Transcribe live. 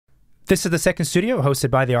This is the second studio, hosted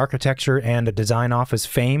by the Architecture and Design Office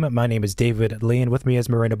fame. My name is David Lee, and with me is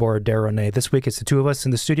Marina Borodero. This week it's the two of us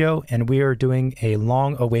in the studio, and we are doing a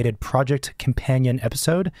long-awaited Project Companion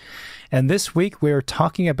episode. And this week we're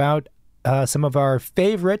talking about some of our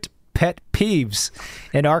favorite pet peeves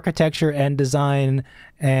in architecture and design,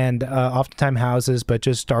 and oftentimes houses, but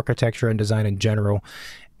just architecture and design in general.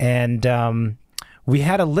 And we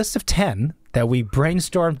had a list of 10 that we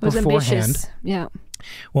brainstormed beforehand. Ambitious. Yeah.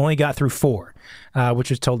 We only got through 4, which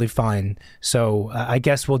is totally fine. So I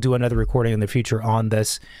guess we'll do another recording in the future on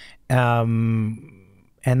this. And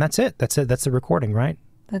that's it. That's it. That's the recording, right?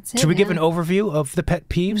 That's it. Should we give an overview of the pet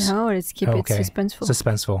peeves? No, let's keep it suspenseful.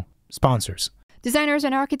 Suspenseful. Sponsors. Designers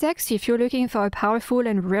and architects, if you're looking for a powerful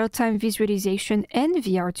and real-time visualization and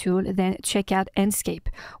VR tool, then check out Enscape.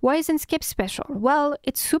 Why is Enscape special? Well,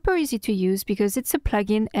 it's super easy to use because it's a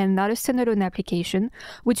plugin and not a standalone application,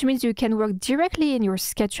 which means you can work directly in your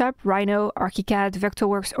SketchUp, Rhino, ArchiCAD,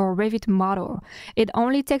 Vectorworks, or Revit model. It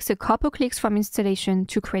only takes a couple clicks from installation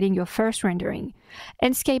to creating your first rendering.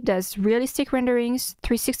 Enscape does realistic renderings,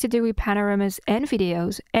 360-degree panoramas and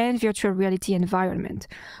videos, and virtual reality environment.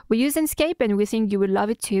 We use Enscape and we think you would love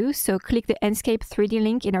it too, so click the Enscape 3D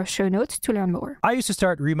link in our show notes to learn more. I used to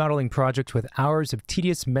start remodeling projects with hours of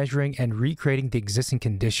tedious measuring and recreating the existing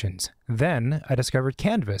conditions. Then I discovered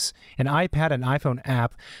Canvas, an iPad and iPhone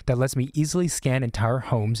app that lets me easily scan entire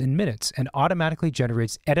homes in minutes and automatically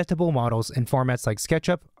generates editable models in formats like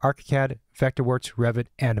SketchUp, ArchiCAD, Vectorworks, Revit,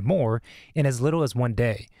 and more in as little as 1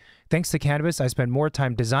 day. Thanks to Canvas, I spend more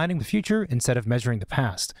time designing the future instead of measuring the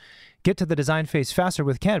past. Get to the design phase faster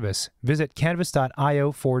with Canvas. Visit canvas.io/SSP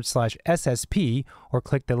or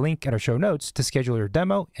click the link in our show notes to schedule your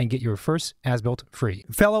demo and get your first as-built free.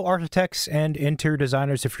 Fellow architects and interior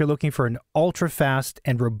designers, if you're looking for an ultra-fast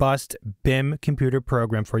and robust BIM computer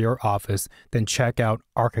program for your office, then check out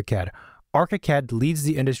ArchiCAD. ArchiCAD leads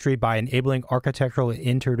the industry by enabling architectural and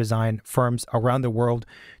interior design firms around the world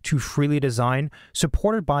to freely design,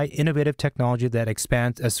 supported by innovative technology that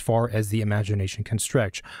expands as far as the imagination can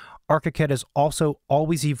stretch. ArchiCAD is also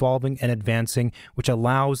always evolving and advancing, which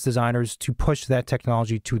allows designers to push that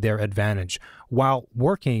technology to their advantage while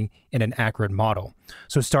working in an accurate model.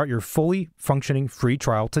 So start your fully functioning free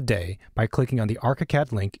trial today by clicking on the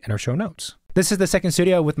ArchiCAD link in our show notes. This is the second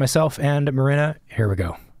studio with myself and Marina. Here we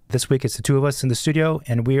go. This week it's the two of us in the studio,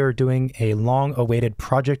 and we are doing a long-awaited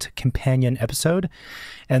Project Companion episode.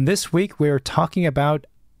 And this week we're talking about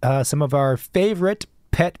some of our favorite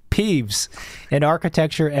pet peeves in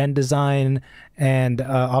architecture and design, and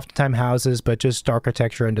oftentimes houses, but just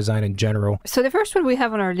architecture and design in general. So the first one we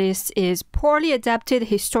have on our list is poorly adapted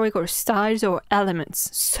historical styles or elements,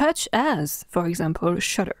 such as, for example,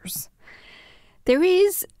 shutters. There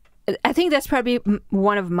is, I think that's probably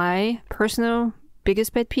one of my personal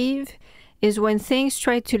biggest pet peeve, is when things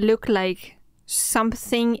try to look like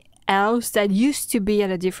something else that used to be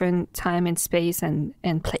at a different time and space and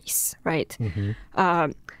place, right?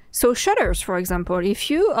 Mm-hmm. So shutters, for example,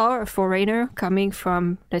 if you are a foreigner coming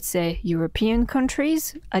from, let's say, European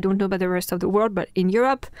countries, I don't know about the rest of the world, but in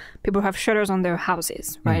Europe, people have shutters on their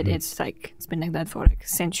houses, right? Mm-hmm. It's been like that for like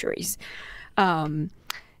centuries.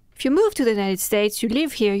 If you move to the United States, you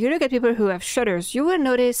live here, you look at people who have shutters, you will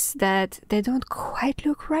notice that they don't quite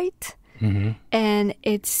look right. Mm-hmm. And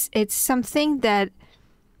it's something that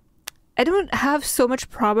I don't have so much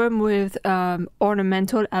problem with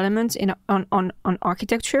ornamental elements on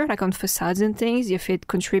architecture, like on facades and things, if it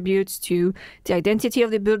contributes to the identity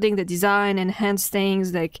of the building, the design, enhance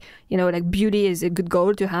things, like, you know, like beauty is a good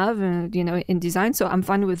goal to have, you know, in design. So I'm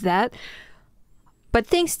fine with that. But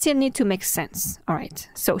things still need to make sense. All right.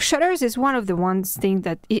 So shutters is one of the thing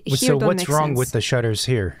that here don't make sense. So what's wrong with the shutters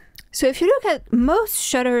here? So if you look at most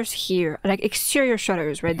shutters here, like exterior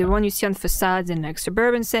shutters, right? The one you see on facades in like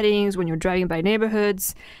suburban settings, when you're driving by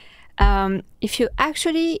neighborhoods. If you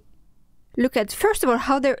actually look at, first of all,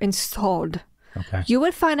 how they're installed, you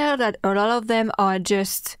will find out that a lot of them are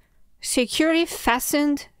just securely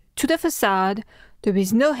fastened to the facade. There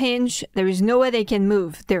is no hinge. There is no way they can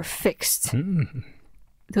move. They're fixed. Mm.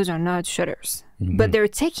 Those are not shutters. Mm-hmm. But they're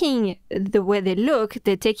taking the way they look,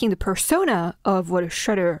 they're taking the persona of what a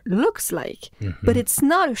shutter looks like. Mm-hmm. But it's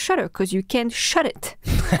not a shutter because you can't shut it.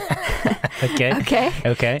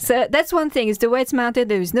 Okay. So that's one thing, is the way it's mounted.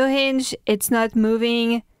 There is no hinge. It's not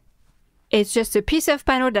moving. It's just a piece of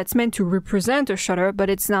panel that's meant to represent a shutter, but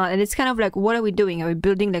it's not. And it's kind of like, what are we doing? Are we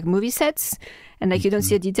building like movie sets? And like, you don't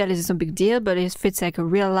see a detail, it's no big deal, but if it's like a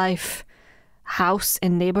real life house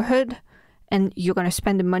and neighborhood, and you're going to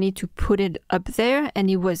spend the money to put it up there, and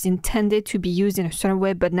it was intended to be used in a certain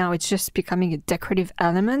way, but now it's just becoming a decorative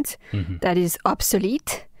element that is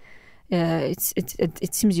obsolete,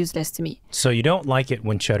 it seems useless to me. So you don't like it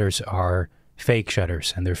when shutters are fake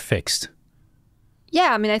shutters and they're fixed.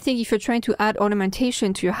 Yeah, I mean, I think if you're trying to add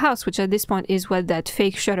ornamentation to your house, which at this point is what that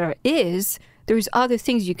fake shutter is, there's other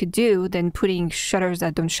things you could do than putting shutters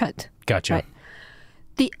that don't shut. Gotcha. Right?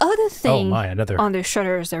 The other thing another on the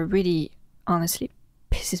shutters that really, honestly,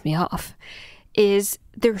 pisses me off is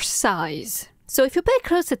their size. So if you pay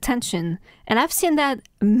close attention, and I've seen that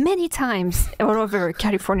many times all over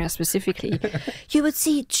California specifically, you would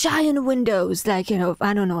see giant windows like,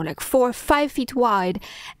 I don't know, like 4 or 5 feet wide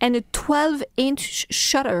and a 12-inch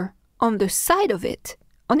shutter on the side of it,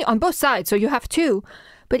 on both sides. So you have two.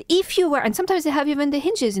 But if you were, and sometimes they have even the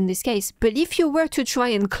hinges in this case, but if you were to try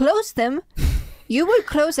and close them, you would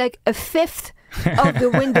close like a fifth of the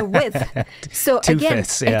window width. So again,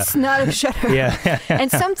 it's not a shutter. Yeah. And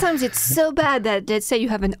sometimes it's so bad that, let's say you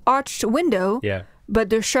have an arched window, but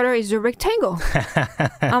the shutter is a rectangle.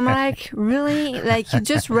 I'm like, really? Like, you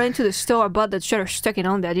just ran to the store, bought that shutter, stuck it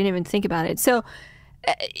on there, didn't even think about it. So,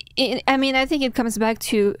 I mean, I think it comes back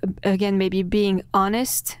to, again, maybe being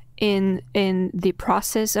honest in the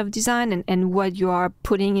process of design and what you are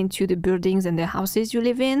putting into the buildings and the houses you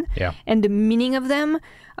live in, and the meaning of them.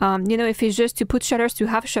 If it's just to put shutters to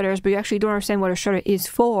have shutters, but you actually don't understand what a shutter is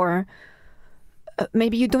for,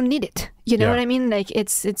 maybe you don't need it. You know what I mean? Like,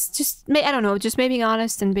 it's just, I don't know, just being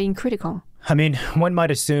honest and being critical. I mean, one might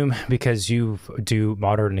assume because you do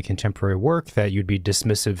modern and contemporary work that you'd be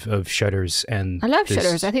dismissive of shutters. And I love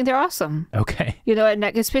shutters. I think they're awesome. Okay. And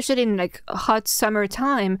like, especially in like hot summer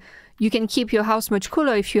time, you can keep your house much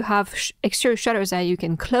cooler if you have exterior shutters that you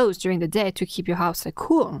can close during the day to keep your house like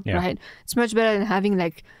cool, right? It's much better than having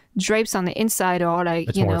like drapes on the inside or like,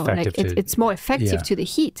 it's more effective to the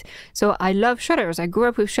heat. So I love shutters. I grew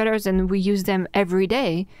up with shutters and we use them every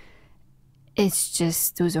day. It's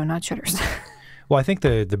just, those are not shutters. Well, I think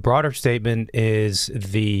the broader statement is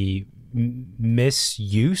the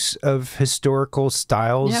misuse of historical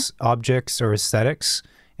styles, objects, or aesthetics,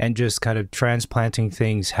 and just kind of transplanting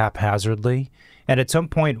things haphazardly. And at some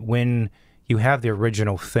point when you have the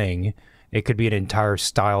original thing, it could be an entire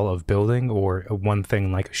style of building or one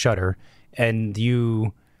thing like a shutter, and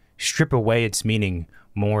you strip away its meaning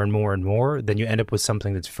more and more and more, then you end up with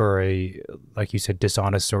something that's very, like you said,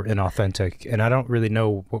 dishonest or inauthentic. And I don't really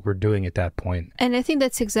know what we're doing at that point. And I think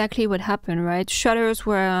that's exactly what happened, right? Shutters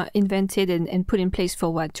were invented and put in place for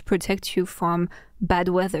what? To protect you from bad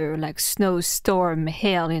weather, like snow, storm,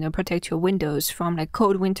 hail, protect your windows from like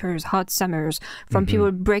cold winters, hot summers, from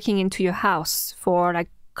people breaking into your house, for like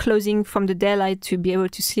closing from the daylight to be able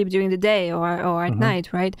to sleep during the day or at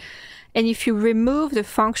night, right? And if you remove the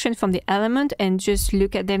function from the element and just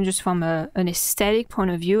look at them just from an aesthetic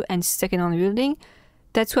point of view and stick it on the building,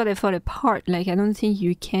 that's where they fall apart. Like, I don't think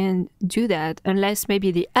you can do that unless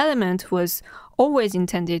maybe the element was always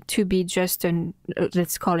intended to be just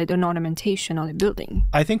let's call it an ornamentation on the building.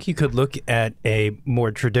 I think you could look at a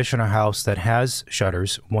more traditional house that has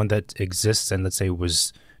shutters, one that exists and let's say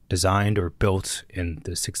was designed or built in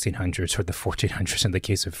the 1600s or the 1400s in the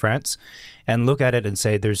case of France, and look at it and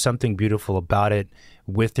say there's something beautiful about it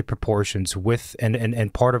with the proportions,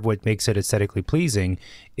 and part of what makes it aesthetically pleasing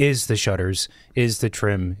is the shutters, is the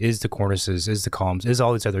trim, is the cornices, is the columns, is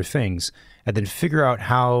all these other things, and then figure out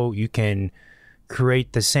how you can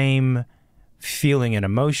create the same feeling and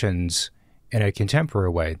emotions in a contemporary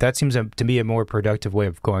way. That seems to me a more productive way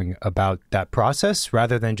of going about that process,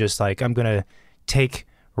 rather than just like, I'm going to take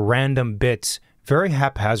random bits very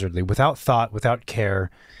haphazardly, without thought, without care.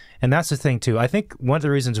 And that's the thing too. I think one of the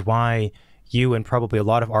reasons why you and probably a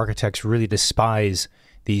lot of architects really despise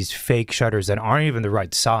these fake shutters that aren't even the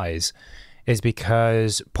right size is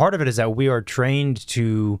because part of it is that we are trained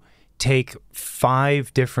to take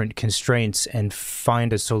 5 different constraints and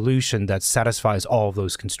find a solution that satisfies all of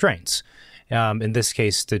those constraints. In this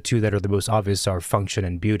case, the 2 that are the most obvious are function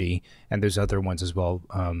and beauty, and there's other ones as well,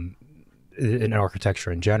 in architecture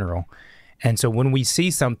in general. And so when we see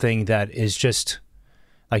something that is just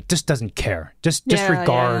doesn't care, just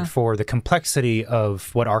disregard for the complexity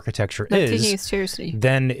of what architecture Not is, taking it seriously,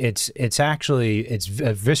 then it's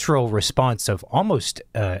a visceral response of almost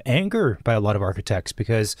anger by a lot of architects,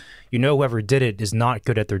 because whoever did it is not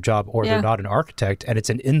good at their job, or they're not an architect, and it's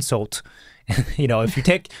an insult. If you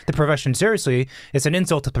take the profession seriously, it's an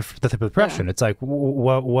insult to the profession. It's like,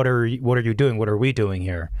 what are you doing? What are we doing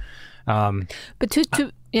here? But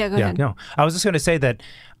go ahead. No, I was just going to say that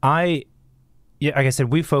like I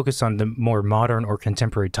said, we focus on the more modern or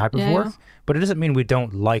contemporary type of work, but it doesn't mean we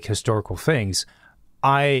don't like historical things.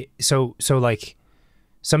 So like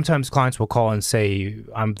sometimes clients will call and say,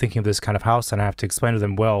 I'm thinking of this kind of house, and I have to explain to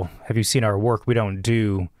them, well, have you seen our work? We don't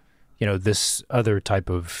do, this other type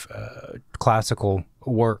of classical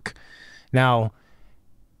work. Now,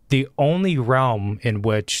 the only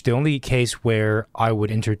case where I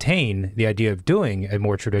would entertain the idea of doing a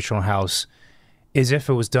more traditional house is if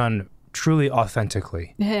it was done truly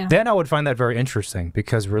authentically. Yeah. Then I would find that very interesting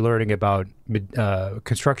because we're learning about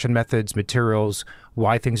construction methods, materials,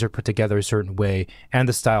 why things are put together a certain way, and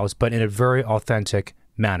the styles, but in a very authentic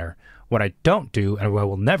manner. What I don't do, and what I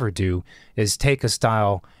will never do, is take a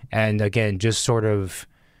style and, again, just sort of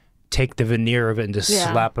take the veneer of it and just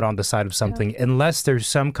slap it on the side of something, unless there's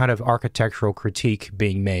some kind of architectural critique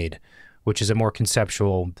being made, which is a more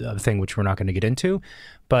conceptual thing, which we're not going to get into.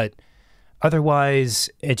 But otherwise,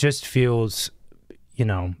 it just feels,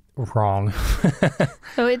 wrong.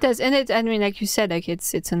 So it does. And like you said, like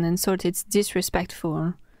it's an insult, it's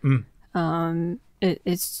disrespectful.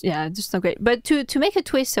 It's just not great. But to make a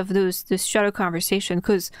twist of this shutter conversation,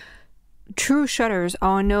 because true shutters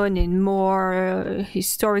are known in more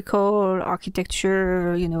historical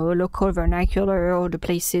architecture, local vernacular, all the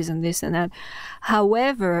places and this and that.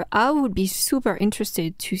 However, I would be super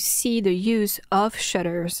interested to see the use of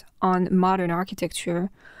shutters on modern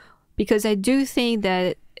architecture, because I do think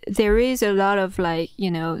that there is a lot of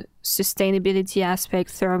sustainability aspect,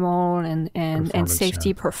 thermal and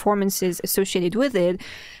safety performances associated with it.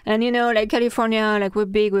 And, like California, we're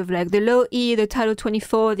big with the low E, the Title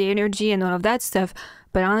 24, the energy and all of that stuff.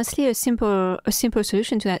 But honestly, a simple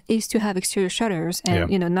solution to that is to have exterior shutters and,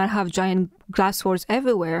 not have giant glass walls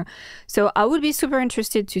everywhere. So I would be super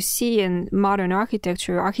interested to see in modern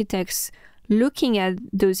architecture, architects looking at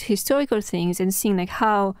those historical things and seeing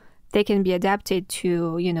how they can be adapted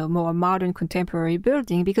to, more modern contemporary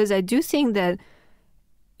building, because I do think that,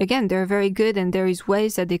 again, they're very good and there is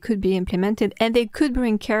ways that they could be implemented and they could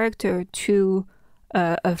bring character to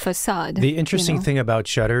a facade. The interesting thing about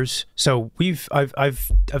shutters, so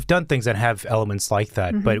I've done things that have elements like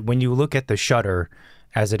that, but when you look at the shutter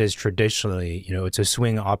as it is traditionally, it's a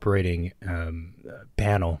swing operating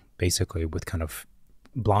panel, basically, with kind of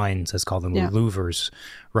blinds, let's call them louvers,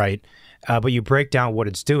 right? But you break down what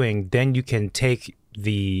it's doing, then you can take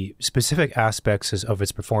the specific aspects of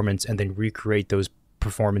its performance and then recreate those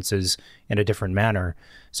performances in a different manner.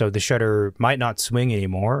 So the shutter might not swing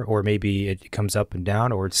anymore, or maybe it comes up and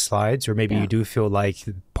down, or it slides, or maybe you do feel like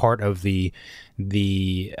part of the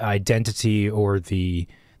identity or the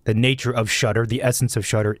nature of shutter, the essence of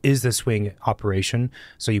shutter, is the swing operation.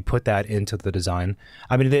 So you put that into the design.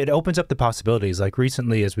 I mean, it opens up the possibilities. Like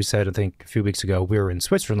recently, as we said, I think a few weeks ago, we were in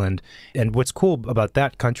Switzerland. And what's cool about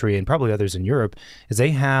that country, and probably others in Europe, is they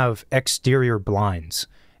have exterior blinds.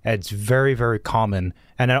 It's very, very common.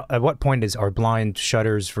 And at what point are blind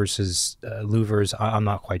shutters versus louvers? I'm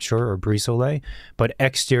not quite sure, or brise-soleil, but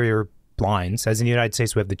exterior blinds. As in the United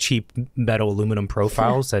States, we have the cheap metal aluminum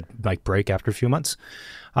profiles that break after a few months.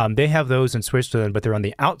 They have those in Switzerland, but they're on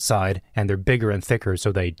the outside and they're bigger and thicker,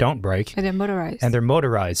 so they don't break. And they're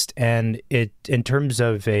motorized. And it, in terms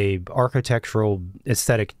of a architectural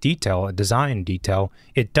aesthetic detail, a design detail,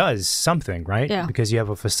 it does something, right? Yeah. Because you have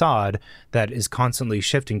a facade that is constantly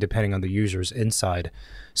shifting depending on the user's inside.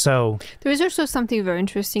 So there is also something very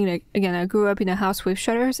interesting. Again, I grew up in a house with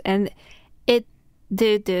shutters, and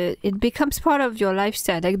it becomes part of your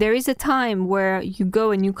lifestyle. There is a time where you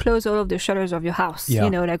go and you close all of the shutters of your house. Yeah.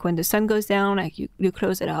 When the sun goes down, you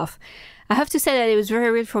close it off. I have to say that it was very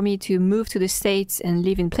weird for me to move to the States and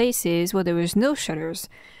live in places where there was no shutters,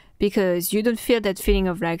 because you don't feel that feeling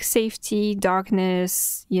of safety,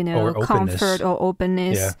 darkness, or comfort or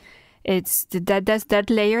openness. Yeah. It's that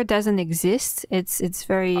layer doesn't exist. It's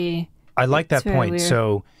very. I like that point. Weird.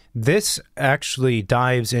 So this actually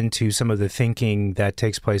dives into some of the thinking that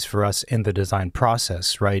takes place for us in the design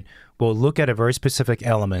process, right? We'll look at a very specific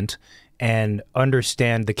element and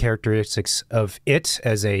understand the characteristics of it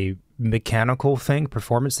as a mechanical thing,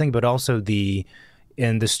 performance thing, but also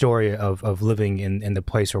in the story of living in the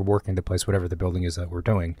place or working the place, whatever the building is that we're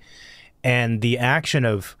doing. And the action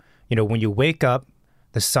of, when you wake up,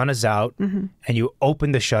 the sun is out, and you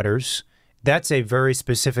open the shutters, that's a very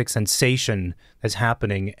specific sensation that's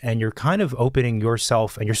happening, and you're kind of opening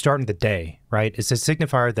yourself and you're starting the day, right? It's a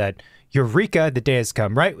signifier that eureka, the day has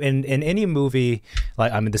come, right? In any movie,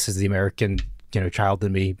 this is the American, child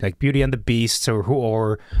in me, like Beauty and the Beast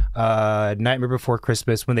or Nightmare Before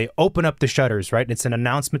Christmas, when they open up the shutters, right? It's an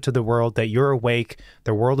announcement to the world that you're awake,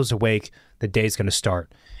 the world is awake, the day's going to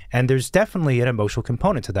start. And there's definitely an emotional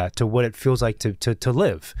component to that, to what it feels like to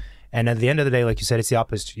live. And at the end of the day, like you said, it's the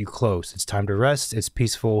opposite. You close. It's time to rest. It's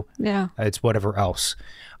peaceful. Yeah. It's whatever else.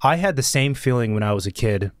 I had the same feeling when I was a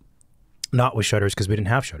kid, not with shutters because we didn't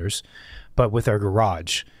have shutters, but with our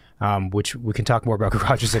garage. which we can talk more about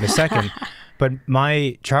garages in a second. But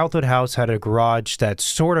my childhood house had a garage that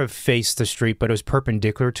sort of faced the street, but it was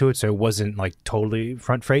perpendicular to it, so it wasn't like totally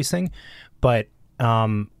front facing. But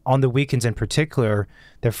on the weekends in particular,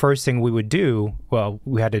 the first thing we would do, well,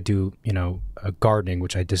 we had to do, gardening,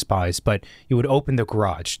 which I despise, but you would open the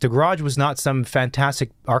garage. The garage was not some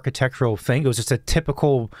fantastic architectural thing. It was just a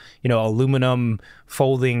typical, aluminum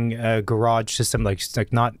folding garage system, like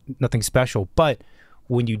nothing special. But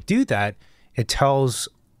when you do that, it tells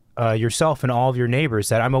yourself and all of your neighbors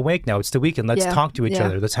that I'm awake now. It's the weekend. Let's talk to each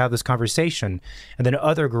other. Let's have this conversation. And then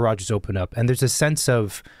other garages open up, and there's a sense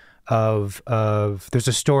of there's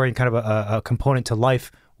a story and kind of a component to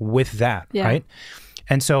life with that, right?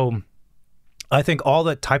 And so I think all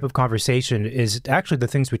that type of conversation is actually the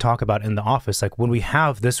things we talk about in the office. Like when we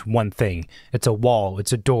have this one thing, it's a wall,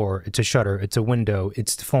 it's a door, it's a shutter, it's a window,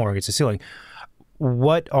 it's the flooring, it's a ceiling.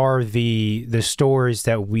 What are the stories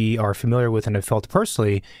that we are familiar with and have felt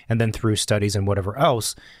personally, and then through studies and whatever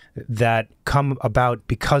else, that come about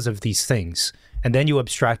because of these things? And then you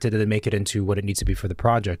abstract it and then make it into what it needs to be for the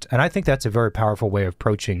project. And I think that's a very powerful way of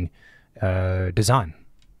approaching design.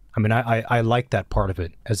 I mean, I like that part of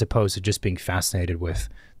it, as opposed to just being fascinated with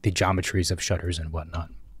the geometries of shutters and whatnot.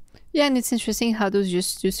 Yeah, and it's interesting how those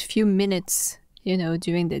just few minutes,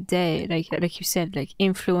 during the day, like you said, like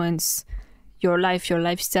influence your life, your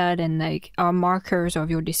lifestyle, and like are markers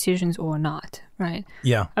of your decisions or not, right?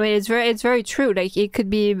 Yeah. I mean, it's very true. Like it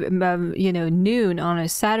could be, noon on a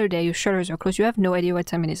Saturday, your shutters are closed. You have no idea what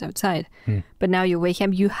time it is outside. But now you wake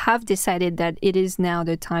up, you have decided that it is now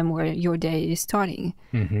the time where your day is starting,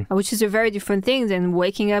 which is a very different thing than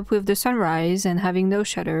waking up with the sunrise and having no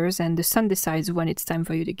shutters and the sun decides when it's time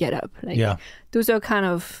for you to get up. Like, those are kind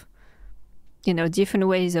of, different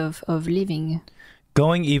ways of living.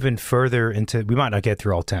 Going even further into, we might not get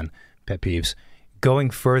through all 10 pet peeves. Going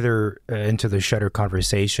further into the shutter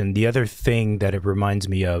conversation, the other thing that it reminds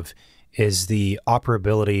me of is the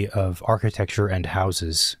operability of architecture and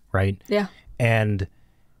houses, right? Yeah. And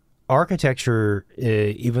architecture,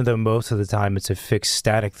 even though most of the time it's a fixed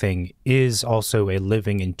static thing, is also a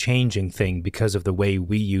living and changing thing because of the way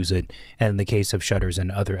we use it, and in the case of shutters and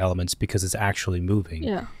other elements, because it's actually moving.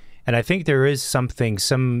 Yeah. And I think there is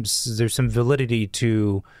there's some validity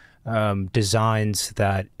to designs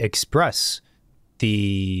that express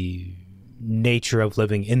the nature of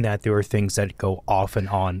living, in that there are things that go off and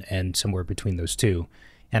on and somewhere between those two.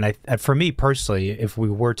 And for me personally, if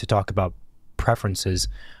we were to talk about preferences,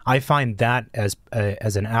 I find that as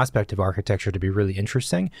an aspect of architecture to be really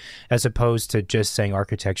interesting, as opposed to just saying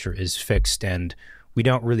architecture is fixed and we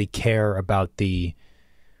don't really care about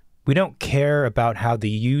how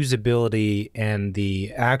the usability and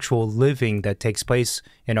the actual living that takes place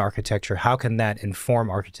in architecture, how can that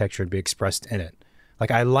inform architecture and be expressed in it? Like,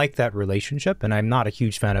 I like that relationship, and I'm not a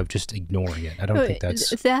huge fan of just ignoring it. I don't think that's...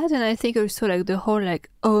 That, and I think also like the whole like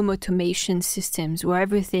home automation systems where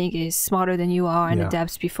everything is smarter than you are and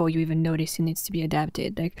adapts before you even notice it needs to be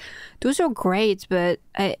adapted. Like, those are great, but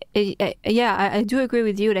I do agree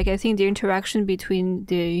with you. Like, I think the interaction between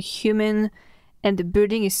the human and the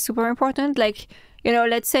building is super important. Like,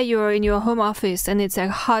 let's say you're in your home office and it's a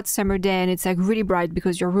hot summer day and it's like really bright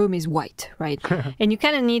because your room is white, right? And you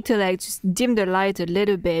kind of need to like just dim the light a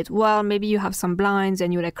little bit. Well, maybe you have some blinds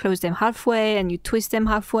and you like close them halfway and you twist them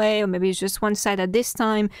halfway, or maybe it's just one side at this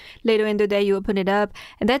time. Later in the day, you open it up,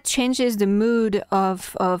 and that changes the mood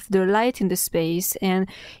of the light in the space. And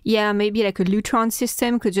yeah, maybe like a Lutron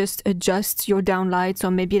system could just adjust your downlights,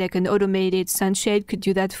 or maybe like an automated sunshade could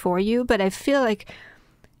do that for you. But I feel like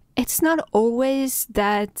it's not always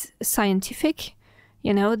that scientific.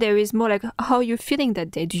 There is more like how you're feeling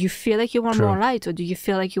that day. Do you feel like you want more light, or do you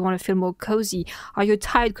feel like you want to feel more cozy? Are you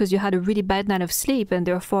tired because you had a really bad night of sleep and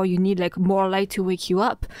therefore you need like more light to wake you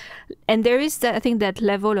up? And there is that, I think, that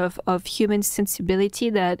level of human sensibility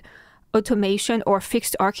that automation or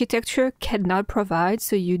fixed architecture cannot provide.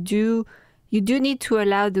 So you do need to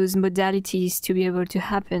allow those modalities to be able to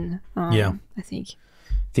happen. I think.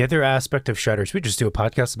 The other aspect of shutters, we just do a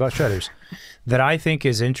podcast about shutters, that I think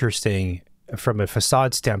is interesting from a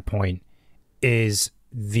facade standpoint is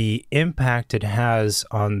the impact it has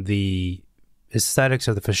on the aesthetics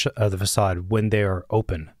of the facade when they are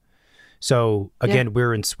open. So again,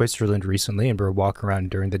 we're in Switzerland recently, and we're walking around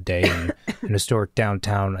during the day in an historic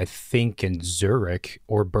downtown, I think in Zurich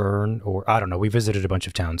or Bern, or I don't know. We visited a bunch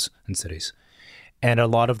of towns and cities. And a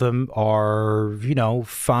lot of them are,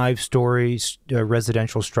 5-story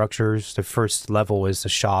residential structures. The first level is a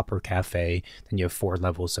shop or cafe. Then you have 4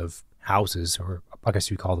 levels of houses, or I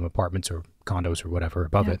guess you call them apartments or condos or whatever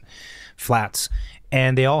above Yeah. it, flats,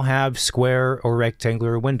 and they all have square or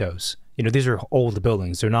rectangular windows. You know, these are old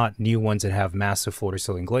buildings. They're not new ones that have massive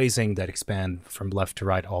floor-to-ceiling glazing that expand from left to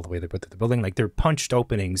right all the way to the width of the building. Like, they're punched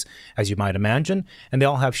openings, as you might imagine, and they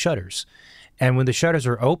all have shutters. And when the shutters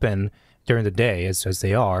are open during the day, as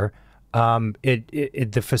they are,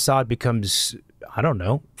 the facade becomes, I don't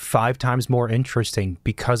know, 5 times more interesting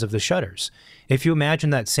because of the shutters. If you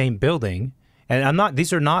imagine that same building, and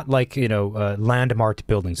these are not like, landmarked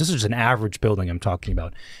buildings. This is an average building I'm talking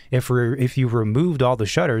about. If you removed all the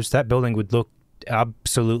shutters, that building would look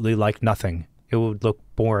absolutely like nothing. It would look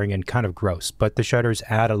boring and kind of gross. But the shutters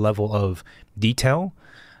add a level of detail,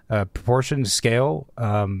 proportion, scale,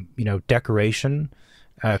 decoration,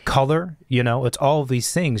 color. It's all of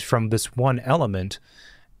these things from this one element.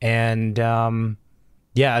 And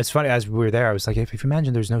yeah, it's funny. As we were there, I was like, if you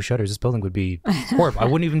imagine there's no shutters, this building would be horrible. I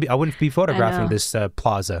wouldn't be photographing this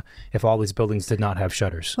plaza if all these buildings did not have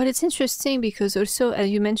shutters. Well, it's interesting because also, as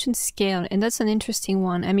you mentioned, scale, and that's an interesting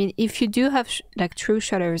one. I mean, if you do have like true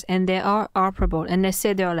shutters and they are operable, and let's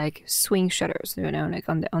say they're like swing shutters, like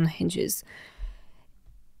on hinges,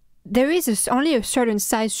 there is only a certain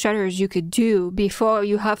size shutters you could do before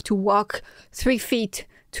you have to walk 3 feet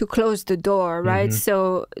to close the door, right? Mm-hmm.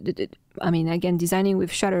 So, I mean, again, designing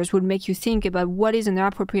with shutters would make you think about what is an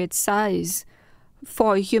appropriate size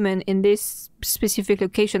for a human in this specific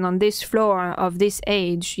location on this floor of this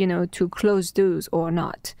age, to close those or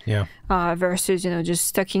not. Yeah. Versus, just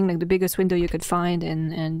stucking like the biggest window you could find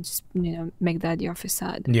and just, make that your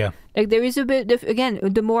facade. Yeah. Like there is a bit, again,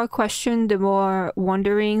 the more question, the more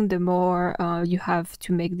wondering, the more you have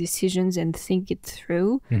to make decisions and think it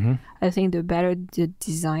through. Mm-hmm. I think the better the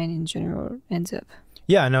design in general ends up.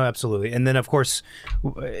 Yeah, no, absolutely. And then, of course,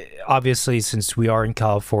 obviously, since we are in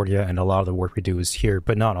California and a lot of the work we do is here,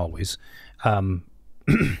 but not always,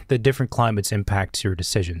 the different climates impact your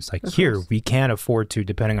decisions. Like here, we can afford to,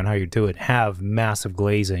 depending on how you do it, have massive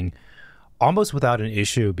glazing almost without an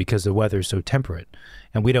issue because the weather is so temperate.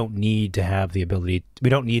 And we don't need to have we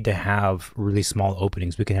don't need to have really small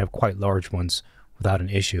openings. We can have quite large ones without an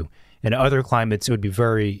issue. In other climates, it would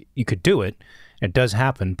be you could do it. It does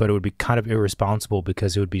happen, but it would be kind of irresponsible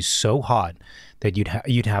because it would be so hot that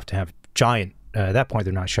you'd have to have giant, at that point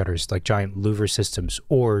they're not shutters, like giant louver systems,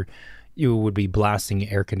 or you would be blasting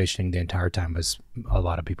air conditioning the entire time, as a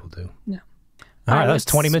lot of people do. Yeah. All right, that was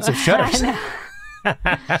 20 minutes of shutters.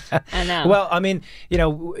 I know. Well, I mean, we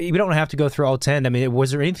don't have to go through all 10. I mean, was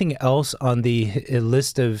there anything else on the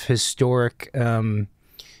list of historic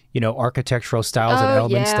architectural styles and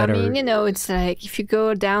elements that are... I mean, it's like if you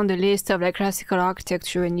go down the list of like classical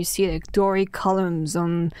architecture and you see like Doric columns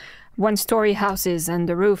on one-story houses and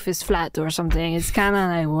the roof is flat or something, it's kind of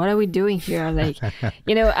like, what are we doing here? Like,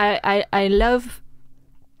 I love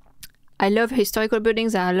historical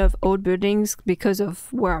buildings. I love old buildings because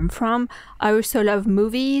of where I'm from. I also love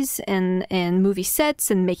movies and movie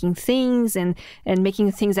sets and making things and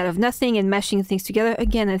making things out of nothing and mashing things together.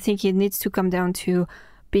 Again, I think it needs to come down to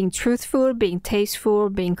being truthful, being tasteful,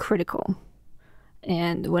 being critical.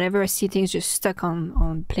 And whenever I see things just stuck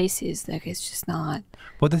on places, like it's just not.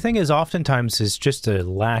 Well, the thing is, oftentimes is just a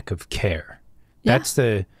lack of care. Yeah. That's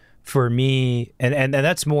for me, and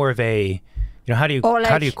that's more of a, how do you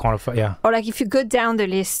quantify? Yeah. Or like if you go down the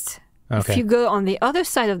list, Okay. if you go on the other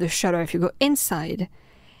side of the shutter, if you go inside,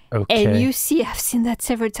 Okay. and you see, I've seen that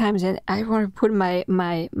several times, and I want to put my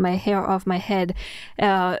hair off my head.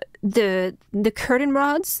 The curtain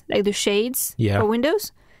rods, like the shades for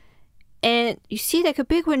windows, and you see like a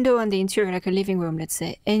big window on the interior, like a living room, let's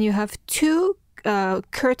say, and you have 2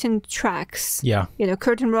 curtain tracks. Yeah.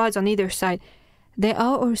 Curtain rods on either side. They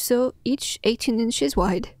are also each 18 inches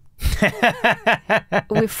wide.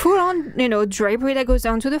 With full on, drapery that goes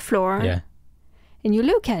down to the floor. Yeah. And you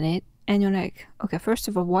look at it. And you're like, okay, first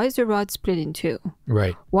of all, why is the rod split in 2?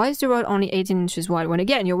 Right. Why is the rod only 18 inches wide when,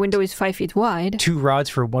 again, your window is 5 feet wide? 2 rods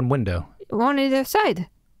for one window. One on either side.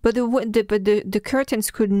 But the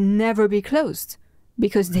curtains could never be closed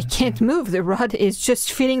because they can't move. The rod is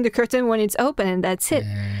just filling the curtain when it's open, and that's it.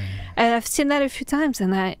 And I've seen that a few times,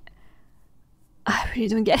 and I really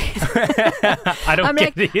don't get it. I don't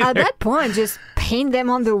get it either. At that point, just paint them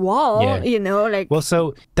on the wall, like... Well,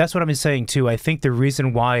 so that's what I'm saying, too. I think the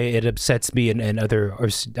reason why it upsets me and other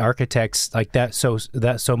architects like that so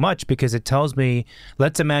much, because it tells me,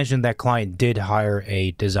 let's imagine that client did hire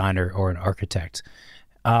a designer or an architect.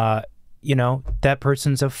 That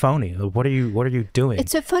person's a phony. What are you doing?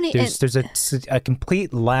 It's a funny... There's a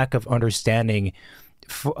complete lack of understanding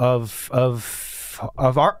of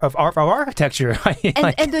of architecture.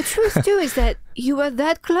 And the truth too is that you were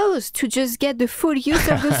that close to just get the full use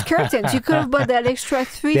of those curtains. You could have bought that extra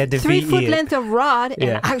 3-foot length of rod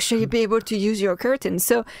and actually be able to use your curtains.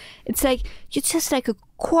 So it's like you're just like a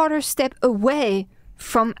quarter step away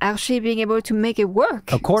from actually being able to make it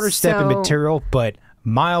work. A quarter step in material, but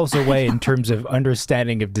miles away in terms of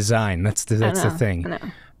understanding of design. That's the thing.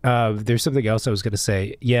 There's something else I was going to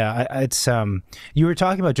say. Yeah, it's you were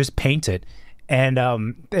talking about just paint it. And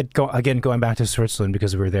going back to Switzerland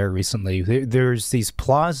because we were there recently, there's these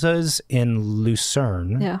plazas in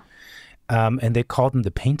Lucerne, and they call them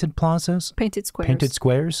the painted plazas. Painted squares. Painted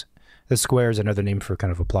squares. The square is another name for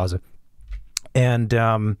kind of a plaza. And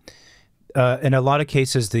in a lot of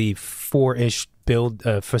cases, the four-ish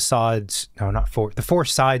facades, the four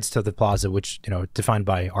sides to the plaza, which, defined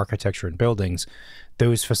by architecture and buildings,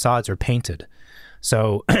 those facades are painted.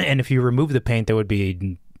 So, and if you remove the paint, there would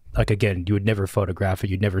be, like, again, you would never photograph it.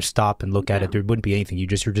 You'd never stop and look at it. There wouldn't be anything. You're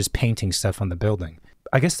just painting stuff on the building.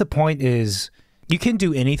 I guess the point is you can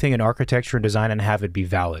do anything in architecture and design and have it be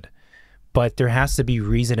valid, but there has to be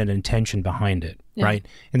reason and intention behind it, right?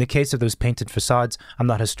 In the case of those painted facades, I'm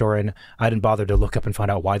not a historian. I didn't bother to look up and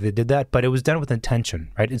find out why they did that, but it was done with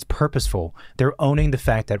intention, right? It's purposeful. They're owning the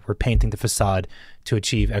fact that we're painting the facade to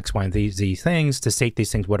achieve X, Y, and Z things, to state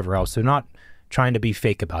these things, whatever else. They're not trying to be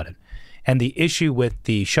fake about it. And the issue with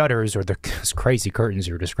the shutters or the crazy curtains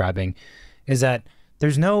you're describing is that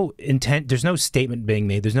there's no intent, there's no statement being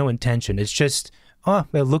made, there's no intention. It's just,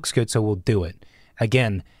 it looks good, so we'll do it.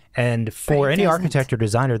 Again, and for any architect or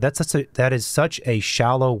designer, that is such a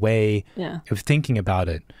shallow way of thinking about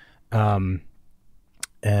it.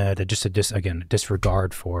 Just a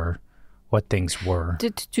disregard for what things were.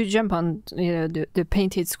 To jump on the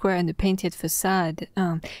painted square and the painted facade,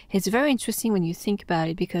 it's very interesting when you think about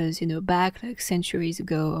it because back like centuries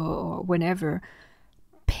ago or whenever,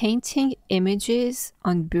 painting images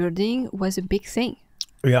on building was a big thing.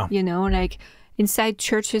 Yeah. Like inside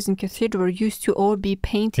churches and cathedrals used to all be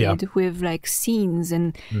painted with like scenes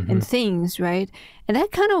and things, right? And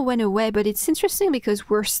that kind of went away, but it's interesting because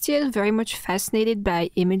we're still very much fascinated by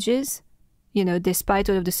images, despite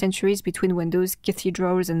all of the centuries between when those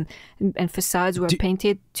cathedrals and facades were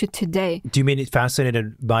painted to today. Do you mean it's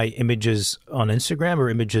fascinated by images on Instagram or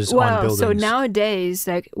images on buildings? So nowadays,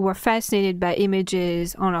 like we're fascinated by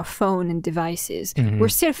images on our phone and devices. We're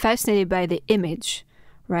still fascinated by the image,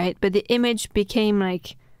 right? But the image became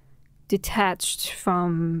like detached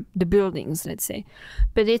from the buildings, let's say.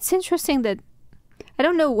 But it's interesting that I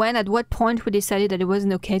don't know at what point we decided that it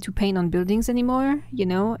wasn't okay to paint on buildings anymore,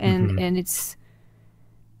 and it's,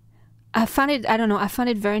 I found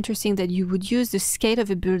it very interesting that you would use the scale of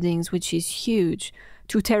a buildings, which is huge,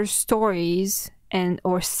 to tell stories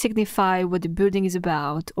or signify what the building is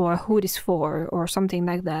about or who it is for or something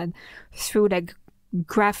like that through like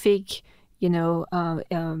graphic,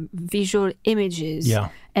 visual images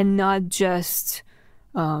and not just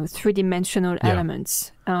three-dimensional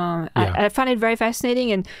elements. I find it very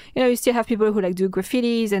fascinating, and you still have people who like do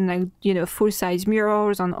graffitis and like full-size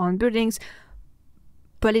murals on buildings,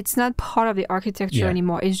 but it's not part of the architecture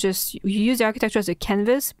anymore. It's just you use the architecture as a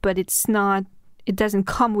canvas, but it doesn't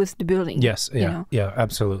come with the building. Yes, yeah,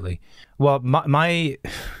 absolutely. Well, my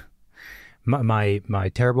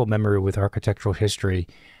terrible memory with architectural history,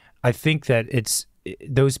 I think that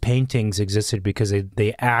those paintings existed because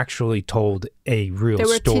they actually told a real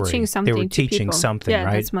story. They were teaching something. They were teaching something, right?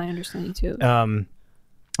 Yeah, that's my understanding too. And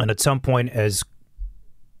at some point, as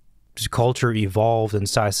culture evolved and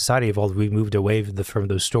society evolved, we moved away from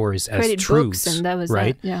those stories as truths, and that was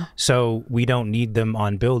right? That, yeah. So we don't need them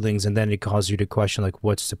on buildings, and then it causes you to question, like,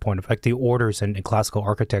 what's the point of, like, the orders in classical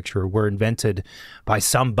architecture were invented by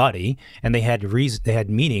somebody, and they had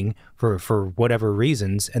meaning for whatever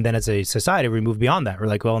reasons, and then as a society we move beyond that. We're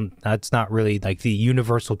like, well, that's not really like the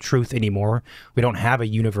universal truth anymore. We don't have a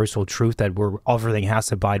universal truth that everything has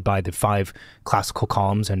to abide by the 5 classical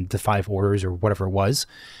columns and the 5 orders or whatever it was.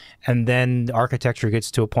 And then architecture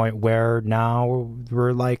gets to a point where now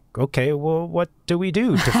we're like, okay, well, what do we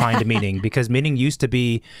do to find a meaning? Because meaning used to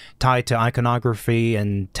be tied to iconography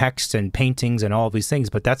and text and paintings and all of these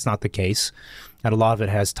things, but that's not the case. And a lot of it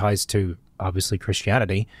has ties to, obviously,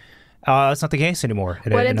 Christianity. It's not the case anymore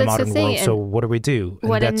in a modern world. So what do we do?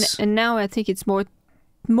 And now I think it's more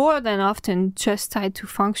than often just tied to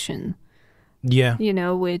function. Yeah.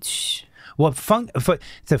 Which... Well,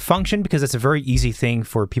 the function, because it's a very easy thing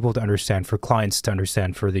for people to understand, for clients to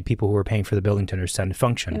understand, for the people who are paying for the building to understand the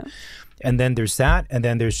function. Yeah. And then there's that, and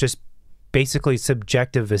then there's just basically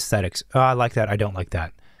subjective aesthetics. Oh, I like that, I don't like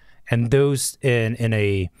that. And those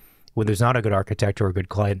when there's not a good architect or a good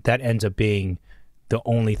client, that ends up being the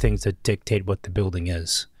only things that dictate what the building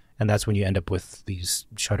is. And that's when you end up with these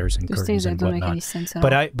shutters and Those curtains things that and don't whatnot. make any sense at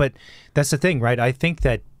all. But that's the thing, right? I think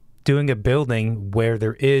that doing a building where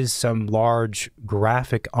there is some large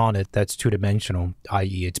graphic on it that's two-dimensional,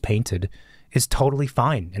 i.e. it's painted, is totally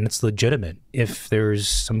fine and it's legitimate if there's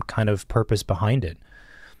some kind of purpose behind it.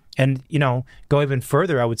 And, go even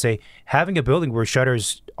further, I would say having a building where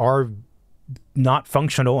shutters are not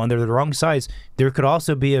functional and they're the wrong size, there could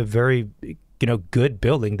also be a very, good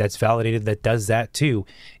building that's validated that does that too,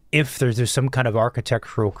 if there's some kind of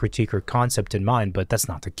architectural critique or concept in mind. But that's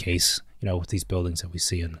not the case, with these buildings that we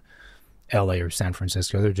see in LA or San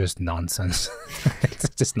Francisco. They're just nonsense. It's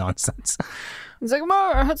just nonsense. It's like,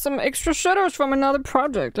 well, I had some extra shutters from another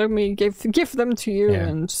project. Let me give them to you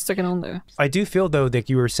and stick it on there. I do feel, though, that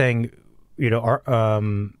you were saying,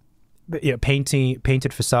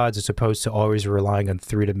 painted facades as opposed to always relying on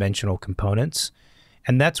three-dimensional components.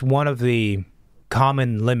 And that's one of the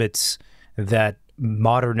common limits that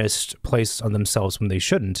modernists place on themselves when they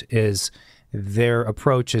shouldn't, is their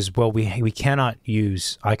approach is, well, we cannot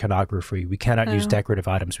use iconography, we cannot use decorative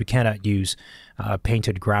items, we cannot use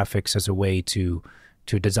painted graphics as a way to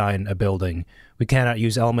design a building. We cannot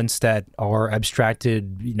use elements that are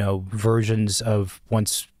abstracted, versions of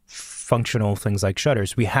once functional things like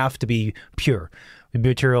shutters. We have to be pure. The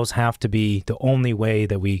materials have to be, the only way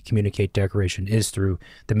that we communicate decoration is through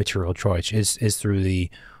the material choice, is through the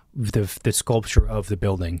sculpture of the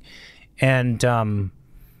building. And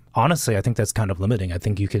honestly, I think that's kind of limiting. I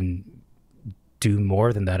think you can do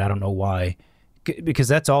more than that. I don't know why, because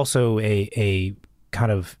that's also a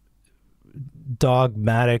kind of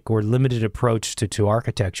dogmatic or limited approach to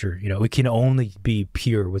architecture. We can only be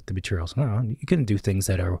pure with the materials. No, you can do things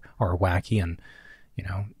that are wacky and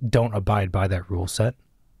don't abide by that rule set.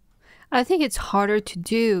 I think it's harder to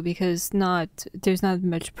do because there's not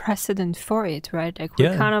much precedent for it, right? Like we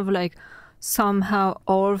kind of like somehow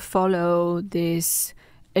all follow this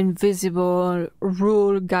invisible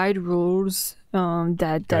guide rules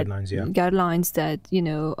guidelines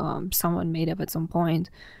that someone made up at some point,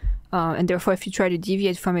 and therefore if you try to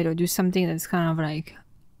deviate from it or do something that's kind of like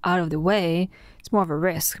out of the way, it's more of a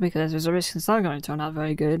risk, because there's a risk it's not going to turn out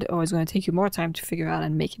very good, or it's going to take you more time to figure out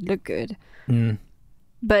and make it look good.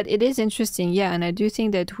 But it is interesting, and I do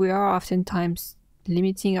think that we are oftentimes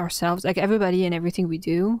limiting ourselves, like everybody and everything we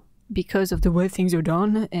do, because of the way things are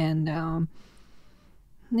done. And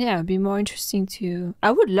it'd be more interesting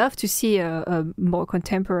I would love to see a more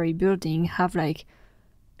contemporary building have like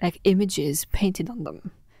images painted on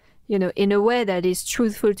them, in a way that is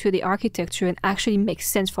truthful to the architecture and actually makes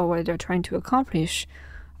sense for what they're trying to accomplish.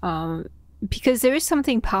 Because there is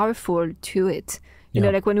something powerful to it.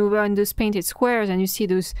 Like when we were in those painted squares and you see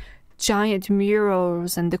those giant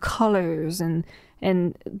murals and the colors and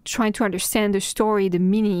trying to understand the story, the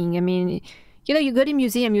meaning. I mean, you go to a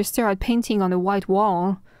museum, you stare at painting on a white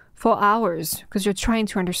wall for hours because you're trying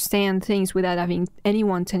to understand things without having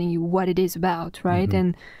anyone telling you what it is about, right? Mm-hmm.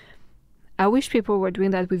 And I wish people were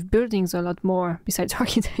doing that with buildings a lot more besides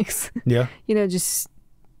architects. Yeah. Just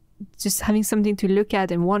having something to look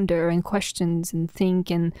at and wonder and questions and think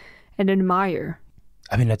and admire.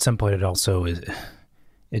 I mean, at some point it also is,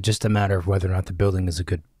 it's just a matter of whether or not the building is a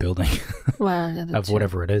good building. Well, of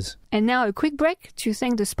whatever it is. And now a quick break to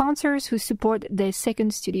thank the sponsors who support the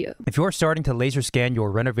second studio. If you're starting to laser scan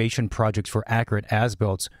your renovation projects for accurate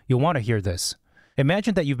as-builts, you'll want to hear this.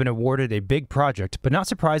 Imagine that you've been awarded a big project, but not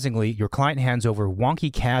surprisingly, your client hands over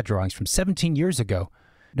wonky CAD drawings from 17 years ago.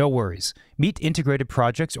 No worries. Meet Integrated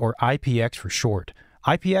Projects, or IPX for short.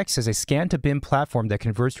 IPX is a scan-to-BIM platform that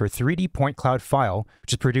converts your 3D point cloud file,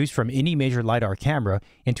 which is produced from any major LiDAR camera,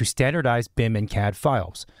 into standardized BIM and CAD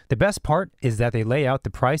files. The best part is that they lay out the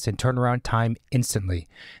price and turnaround time instantly.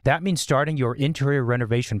 That means starting your interior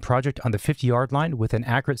renovation project on the 50-yard line with an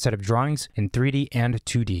accurate set of drawings in 3D and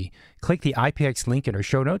 2D. Click the IPX link in our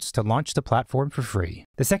show notes to launch the platform for free.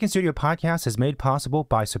 The Second Studio podcast is made possible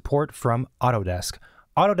by support from Autodesk.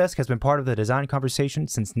 Autodesk has been part of the design conversation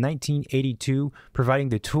since 1982, providing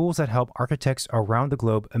the tools that help architects around the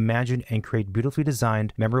globe imagine and create beautifully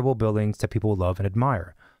designed, memorable buildings that people love and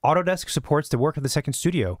admire. Autodesk supports the work of the Second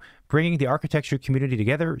Studio, bringing the architecture community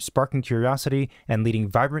together, sparking curiosity, and leading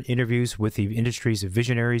vibrant interviews with the industry's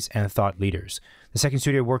visionaries and thought leaders. The Second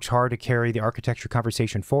Studio works hard to carry the architecture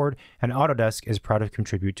conversation forward, and Autodesk is proud to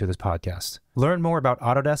contribute to this podcast. Learn more about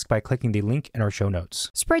Autodesk by clicking the link in our show notes.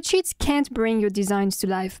 Spreadsheets can't bring your designs to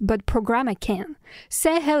life, but Programma can.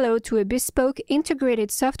 Say hello to a bespoke integrated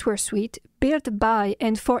software suite built by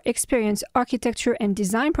and for experienced architecture and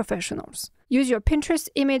design professionals. Use your Pinterest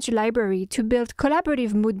image library to build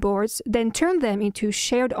collaborative mood boards, then turn them into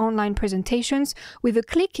shared online presentations with a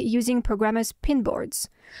click using Programma's pinboards.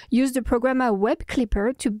 Use the Programma Web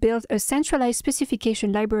Clipper to build a centralized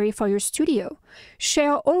specification library for your studio.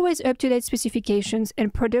 Share always up-to-date specifications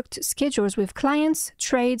and product schedules with clients,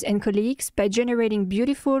 trades, and colleagues by generating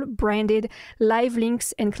beautiful, branded, live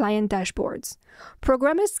links and client dashboards.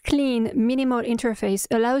 Programma's clean, minimal interface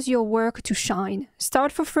allows your work to shine.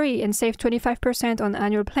 Start for free and save 25% on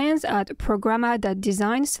annual plans at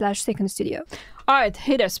programma.design/Second Studio. All right,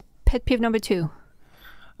 hit us. Pet peeve number 2.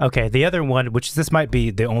 Okay, the other one, which this might be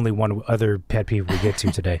the only one other pet peeve we get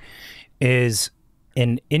to today, is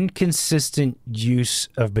an inconsistent use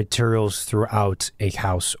of materials throughout a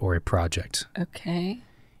house or a project. Okay.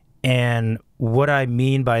 And what I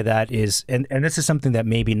mean by that is, and this is something that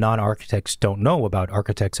maybe non-architects don't know about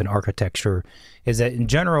architects and architecture, is that in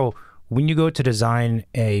general, when you go to design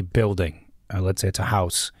a building, let's say it's a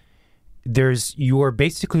house, you are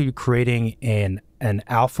basically creating an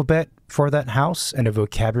alphabet for that house and a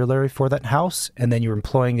vocabulary for that house, and then you're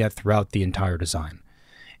employing that throughout the entire design.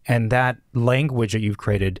 And that language that you've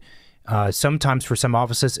created, sometimes for some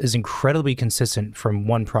offices, is incredibly consistent from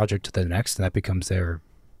one project to the next, and that becomes their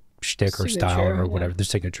shtick or style or whatever, their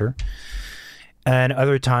signature. And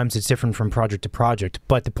other times it's different from project to project.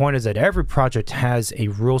 But the point is that every project has a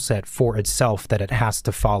rule set for itself that it has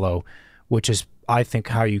to follow, which is, I think,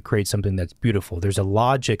 how you create something that's beautiful. There's a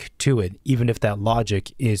logic to it, even if that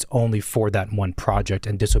logic is only for that one project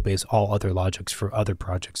and disobeys all other logics for other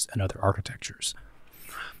projects and other architectures.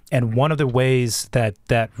 And one of the ways that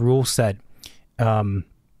that rule set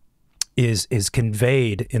is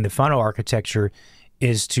conveyed in the final architecture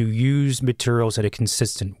is to use materials in a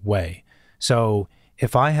consistent way. So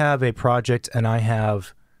if I have a project and I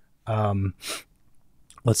have,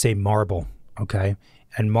 let's say, marble, okay?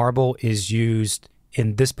 And marble is used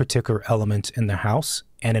in this particular element in the house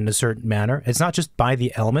and in a certain manner. It's not just by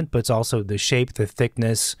the element, but it's also the shape, the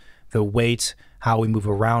thickness, the weight, how we move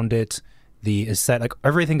around it, the aesthetic,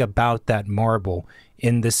 everything about that marble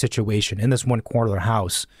in this situation, in this one corner of the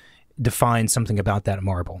house, defines something about that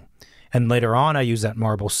marble. And later on, I use that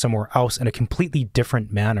marble somewhere else in a completely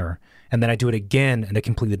different manner. And then I do it again in a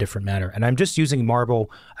completely different manner. And I'm just using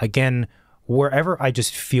marble, again, wherever I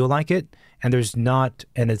just feel like it. And it's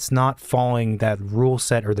not following that rule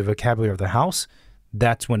set or the vocabulary of the house.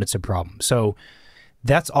 That's when it's a problem. So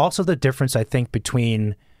that's also the difference, I think,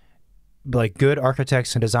 between like good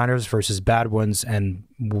architects and designers versus bad ones and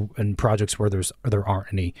projects where there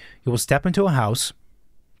aren't any. You will step into a house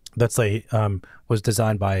that's was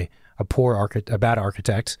designed by a bad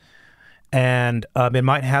architect, and it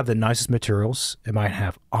might have the nicest materials. It might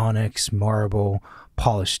have onyx, marble,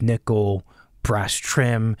 polished nickel, brass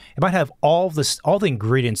trim. It might have all the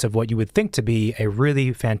ingredients of what you would think to be a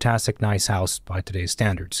really fantastic, nice house by today's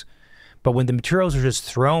standards. But when the materials are just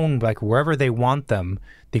thrown like wherever they want them,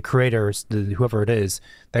 the creators, whoever it is,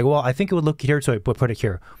 they go, well, I think it would look here, so I put it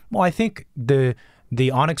here. Well, I think the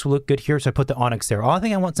onyx will look good here, so I put the onyx there. Oh, I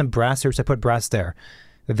think I want some brass here, so I put brass there.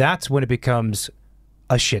 That's when it becomes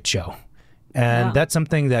a shit show. And that's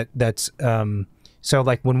something that's so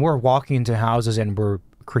like when we're walking into houses and we're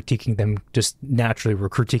critiquing them, just naturally we're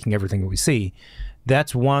critiquing everything that we see.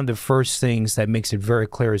 That's one of the first things that makes it very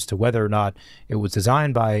clear as to whether or not it was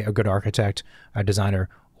designed by a good architect, a designer,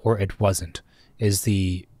 or it wasn't, is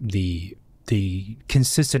the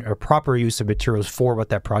consistent or proper use of materials for what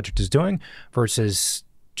that project is doing versus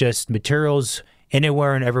just materials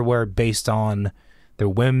anywhere and everywhere based on the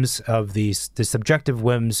whims of the subjective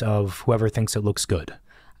whims of whoever thinks it looks good.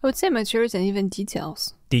 I would say materials and even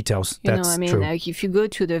details. Details, that's true. Like if you go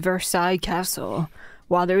to the Versailles Castle,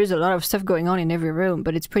 while there is a lot of stuff going on in every room,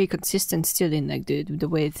 but it's pretty consistent still in like the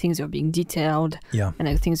way things are being detailed and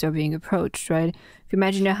like things are being approached, right? If you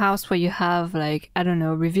imagine a house where you have like, I don't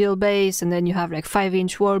know, reveal base, and then you have like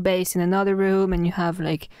 5-inch wall base in another room, and you have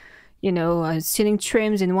like, you know, ceiling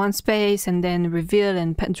trims in one space, and then reveal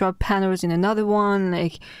and drop panels in another one.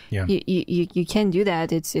 Like you can't do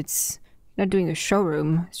that. It's not doing a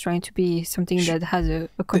showroom. It's trying to be something that has a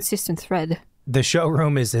consistent thread. The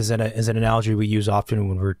showroom is an analogy we use often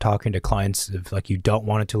when we're talking to clients. Of like, you don't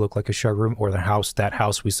want it to look like a showroom, or that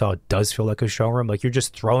house we saw does feel like a showroom. Like you're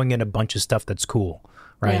just throwing in a bunch of stuff that's cool,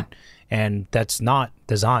 right? Yeah. And that's not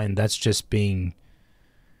design. That's just being,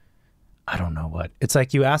 I don't know what. It's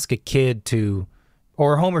like you ask a kid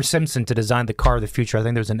or Homer Simpson to design the car of the future. I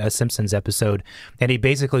think there was an Simpsons episode, and he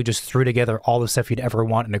basically just threw together all the stuff you'd ever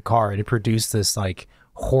want in a car, and it produced this like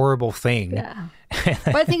horrible thing. Yeah.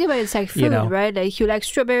 Well, think about it, it's like food, right? Like you like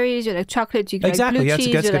strawberries, you like chocolate, you like blue cheese,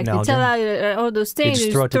 you like Nutella, all those things.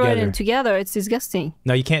 You just throw it in together. It's disgusting.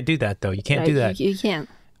 No, you can't do that, though. You can't do that. You can't.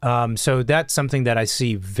 So that's something that I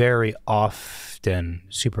see very often,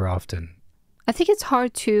 super often. I think it's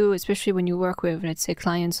hard too, especially when you work with, let's say,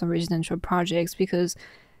 clients on residential projects, because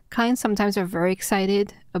clients sometimes are very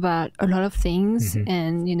excited about a lot of things.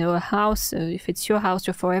 And, a house, if it's your house,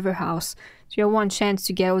 your forever house, it's your one chance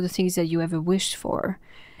to get all the things that you ever wished for.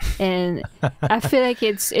 And I feel like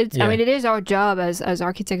it's I mean, it is our job as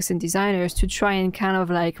architects and designers to try and kind of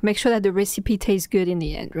like make sure that the recipe tastes good in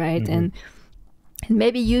the end, right? And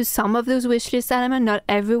maybe use some of those wish list elements, not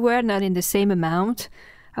everywhere, not in the same amount.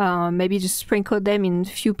 Maybe just sprinkle them in a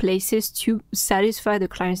few places to satisfy the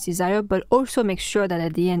client's desire, but also make sure that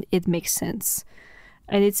at the end it makes sense.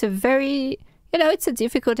 And it's a very, it's a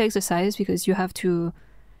difficult exercise because you have to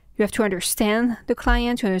understand the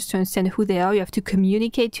client, you have to understand who they are, you have to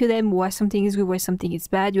communicate to them why something is good, why something is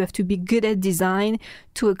bad. You have to be good at design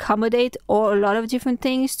to accommodate a lot of different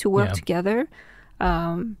things to work together.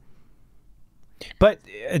 But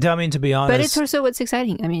I mean, to be honest, but it's also what's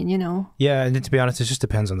exciting. I mean, Yeah, and to be honest, it just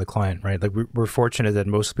depends on the client, right? Like we're fortunate that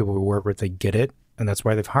most people we work with, they get it, and that's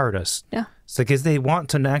why they've hired us. Yeah, it's because they want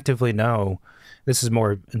to actively know. This is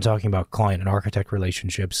more in talking about client and architect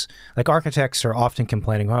relationships. Like architects are often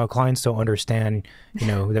complaining, "Oh, clients don't understand.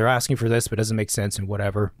 They're asking for this, but it doesn't make sense and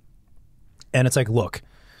whatever." And it's like, look.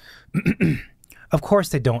 Of course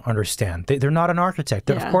they don't understand. They're not an architect.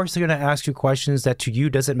 Of course they're going to ask you questions that to you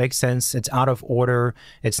doesn't make sense. It's out of order.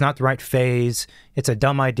 It's not the right phase. It's a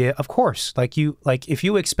dumb idea. Of course. Like if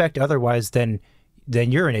you expect otherwise, then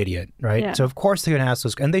you're an idiot, right? Yeah. So of course they're going to ask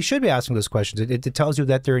those, and they should be asking those questions. It tells you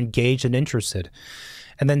that they're engaged and interested.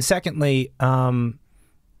 And then secondly,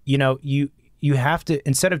 you have to,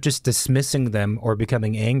 instead of just dismissing them or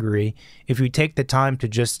becoming angry, if you take the time to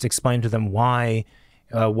just explain to them why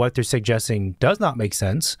what they're suggesting does not make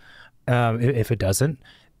sense, if it doesn't,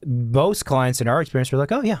 most clients in our experience are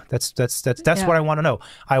like, oh yeah, that's what I want to know.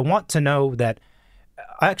 I want to know that.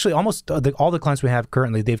 Actually, almost all the clients we have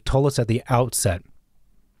currently, they've told us at the outset,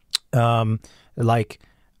 like,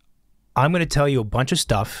 I'm going to tell you a bunch of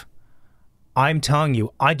stuff. I'm telling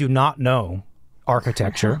you, I do not know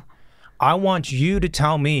architecture. I want you to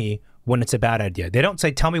tell me when it's a bad idea. They don't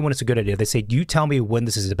say, tell me when it's a good idea. They say, you tell me when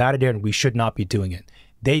this is a bad idea and we should not be doing it.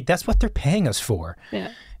 That's what they're paying us for.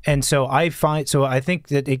 Yeah. And so I think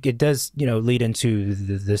that it does, lead into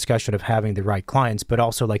the discussion of having the right clients, but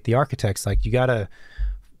also like the architects, like you got to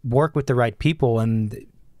work with the right people and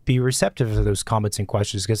be receptive to those comments and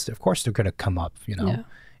questions, because of course they're going to come up, Yeah.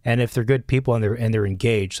 And if they're good people and they're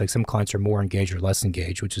engaged, like some clients are more engaged or less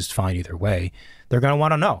engaged, which is fine either way, they're going to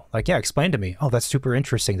want to know, like, yeah, explain to me. Oh, that's super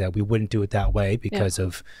interesting that we wouldn't do it that way because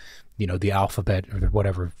of, the alphabet or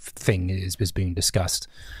whatever thing is being discussed.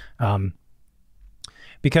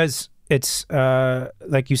 Because it's,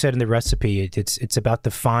 like you said in the recipe, it's about the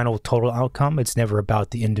final total outcome. It's never about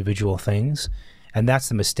the individual things. And that's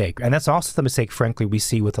the mistake. And that's also the mistake, frankly, we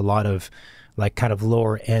see with a lot of like kind of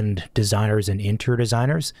lower end designers and interior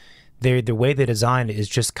designers. The way they design is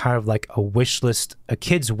just kind of like a wish list, a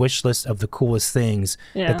kid's wish list of the coolest things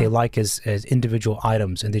that they like as individual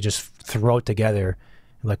items. And they just throw it together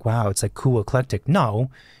like, wow, it's like cool, eclectic.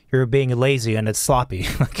 No, you're being lazy and it's sloppy.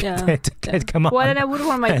 Come on. Well, and I would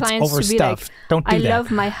want my clients to be like, don't do I that.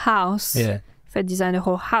 Love my house. Yeah. If I design a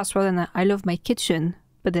whole house, rather than I love my kitchen,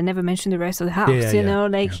 but they never mention the rest of the house.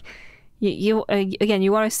 You again,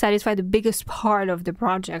 you want to satisfy the biggest part of the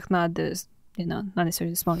project, not not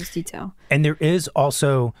necessarily the smallest detail. And there is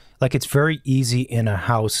also, like, it's very easy in a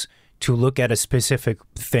house to look at a specific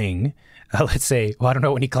thing. Let's say, well, I don't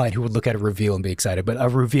know any client who would look at a reveal and be excited, but a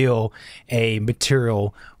reveal, a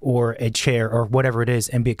material or a chair or whatever it is,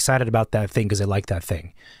 and be excited about that thing because they like that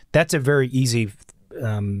thing. That's a very easy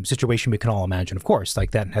situation we can all imagine. Of course,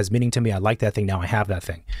 like that has meaning to me. I like that thing. Now I have that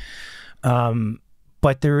thing.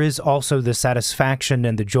 But there is also the satisfaction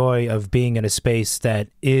and the joy of being in a space that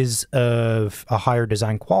is of a higher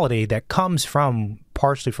design quality that comes from,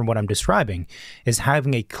 partially from what I'm describing, is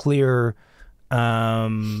having a clear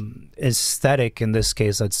aesthetic, in this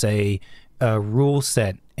case, let's say, rule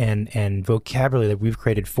set and vocabulary that we've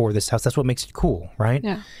created for this house. That's what makes it cool, right?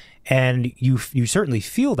 Yeah. And you certainly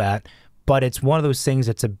feel that, but it's one of those things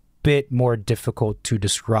that's a bit more difficult to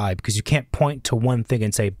describe because you can't point to one thing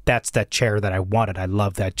and say, that's that chair that I wanted. I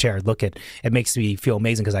love that chair. Look at it, makes me feel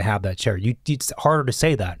amazing because I have that chair. It's harder to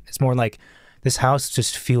say that. It's more like, this house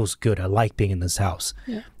just feels good. I like being in this house.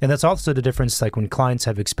 Yeah. And that's also the difference, like when clients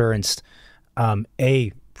have experienced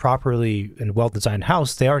a properly and well-designed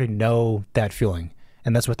house, they already know that feeling.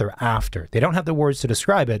 and that's what they're after. They don't have the words to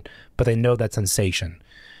describe it, but they know that sensation.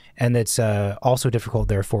 And it's also difficult,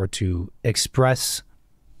 therefore, to express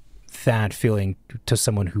that feeling to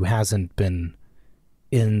someone who hasn't been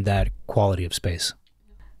in that quality of space.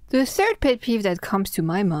 The third pet peeve that comes to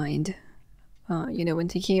my mind, when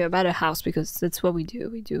thinking about a house, because that's what we do.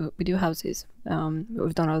 We do houses.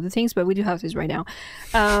 We've done other things, but we do houses right now.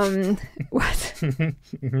 What?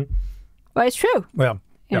 Well, it's true. Well,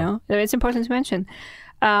 you know, it's important to mention.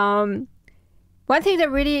 One thing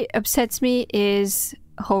that really upsets me is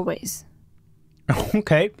hallways.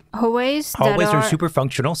 Okay. Hallways are super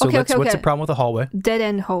functional. So what's the problem with a hallway? Dead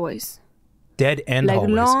end hallways. Dead end hallways.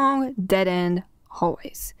 Like long dead end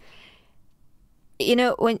hallways. You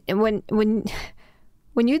know, when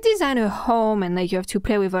you design a home and like you have to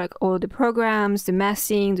play with like all the programs, the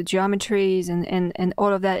massing, the geometries, and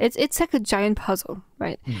all of that, it's like a giant puzzle,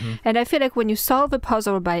 right? Mm-hmm. And I feel like when you solve a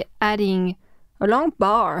puzzle by adding a long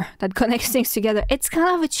bar that connects things together, it's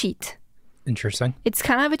kind of a cheat. Interesting. It's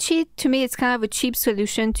kind of a cheat. To me, it's kind of a cheap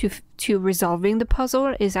solution to resolving the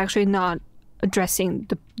puzzle. Is actually not addressing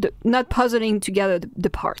not puzzling together the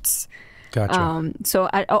parts. Gotcha. So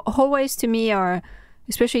hallways to me are,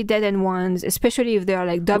 especially dead end ones, especially if they are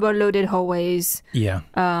like double loaded hallways. Yeah.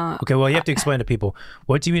 Okay. Well, you have to explain to people,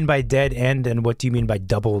 what do you mean by dead end and what do you mean by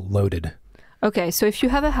double loaded? Okay, so if you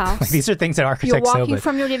have a house, these are things that architects you're walking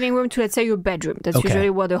from your living room to, let's say, your bedroom. That's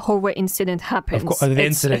usually where the hallway incident happens. Of course, the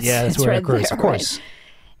incident, that's where it occurs. There, of course. Right?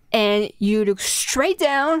 And you look straight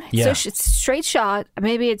down. Yeah. So it's a straight shot.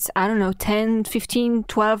 Maybe it's, I don't know, 10, 15,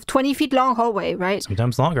 12, 20 feet long hallway, right?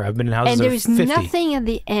 Sometimes longer. I've been in houses and there is of 50. Nothing at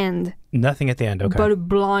the end. Nothing at the end, okay. But a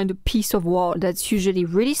blind piece of wall that's usually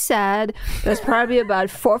really sad. That's probably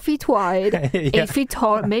about 4 feet wide, 8 feet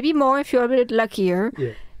tall, maybe more if you're a bit luckier.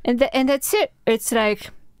 Yeah. And that's it. It's like,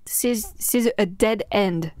 this is a dead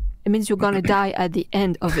end. It means you're going to die at the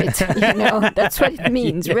end of it. You know, that's what it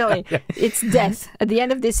means, really. Yeah. It's death. At the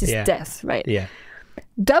end of this is death, right? Yeah.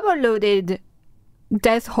 Double loaded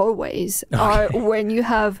death hallways are when you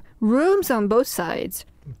have rooms on both sides.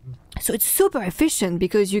 So it's super efficient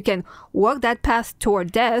because you can walk that path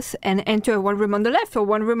toward death and enter one room on the left or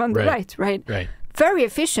one room on the right? Right. Very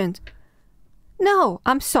efficient. No,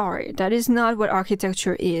 I'm sorry. That is not what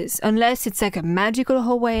architecture is. Unless it's like a magical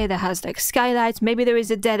hallway that has like skylights. Maybe there is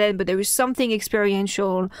a dead end, but there is something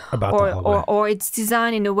experiential. About the hallway. Or it's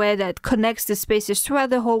designed in a way that connects the spaces throughout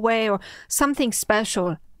the hallway or something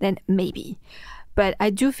special, then maybe. But I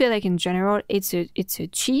do feel like in general, it's a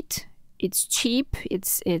cheat. It's cheap.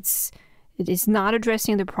 It is not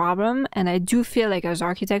addressing the problem. And I do feel like as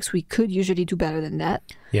architects, we could usually do better than that.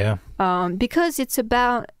 Yeah. Because it's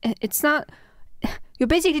not... You're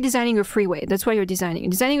basically designing a freeway. That's why you're designing. You're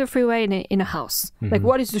designing a freeway in a house. Mm-hmm. Like,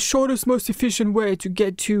 what is the shortest, most efficient way to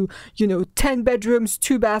get to, 10 bedrooms,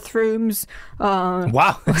 2 bathrooms?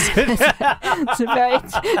 Wow. It's a very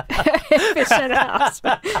efficient house.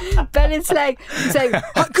 But it's like,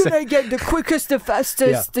 how can I get the quickest, the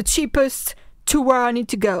fastest, the cheapest to where I need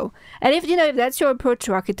to go? And if that's your approach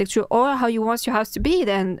to architecture or how you want your house to be,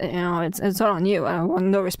 then, it's all on you. I want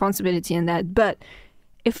no responsibility in that. But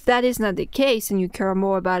if that is not the case and you care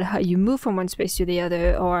more about how you move from one space to the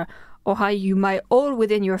other or how you might all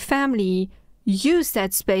within your family use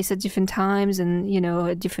that space at different times and,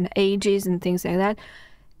 at different ages and things like that,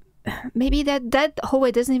 maybe that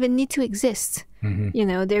hallway doesn't even need to exist.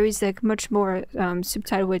 Mm-hmm. There is like much more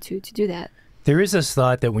subtle way to do that. There is this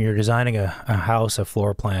thought that when you're designing a house, a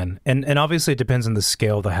floor plan, and obviously it depends on the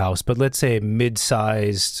scale of the house, but let's say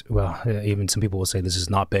mid-sized, well, even some people will say this is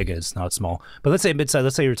not big, it's not small, but let's say mid-sized,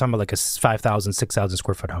 let's say you're talking about like a 5,000, 6,000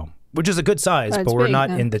 square foot home, which is a good size, but we're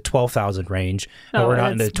not in the 12,000 range, and we're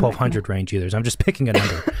not in the 1,200 range either, so I'm just picking a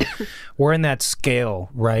number. We're in that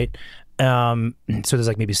scale, right? So there's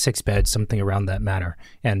like maybe 6 beds, something around that matter,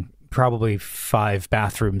 and probably 5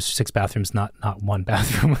 bathrooms, 6 bathrooms, not 1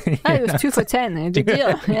 bathroom. It was 2 for 10. A big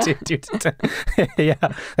deal. Yeah. 2 to 10. Yeah,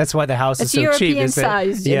 that's why the house is so European cheap. It's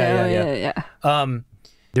size. Yeah.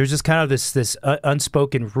 There's just kind of this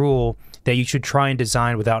unspoken rule that you should try and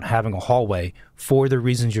design without having a hallway for the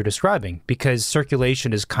reasons you're describing, because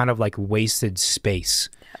circulation is kind of like wasted space.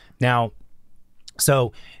 Now,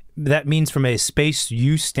 so that means from a space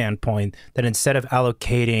use standpoint that instead of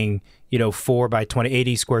allocating 4 by 20,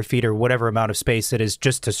 80 square feet or whatever amount of space it is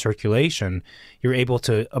just to circulation, you're able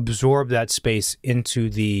to absorb that space into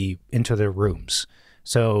the rooms.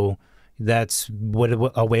 So that's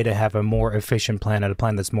a way to have a more efficient plan and a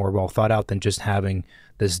plan that's more well thought out than just having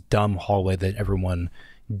this dumb hallway that everyone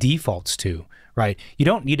defaults to, right? You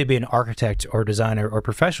don't need to be an architect or designer or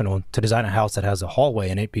professional to design a house that has a hallway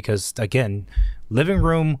in it because, again, living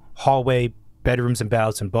room, hallway, bedrooms and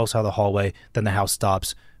baths on both sides of the hallway, then the house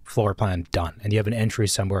stops, floor plan done, and you have an entry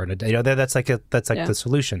somewhere. And that's like the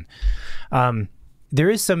solution. There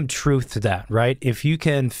is some truth to that, right? If you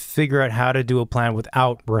can figure out how to do a plan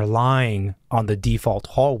without relying on the default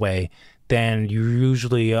hallway, then you're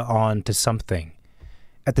usually on to something.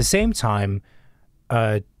 At the same time,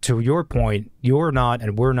 to your point, you're not,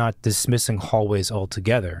 and we're not dismissing hallways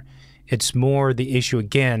altogether. It's more the issue,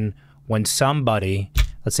 again, when somebody,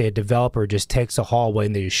 let's say a developer, just takes a hallway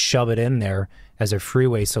and they just shove it in there as a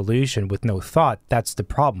freeway solution with no thought, that's the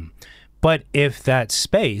problem. But if that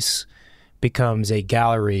space becomes a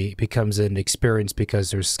gallery, becomes an experience because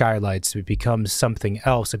there's skylights, it becomes something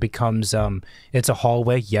else. It becomes, it's a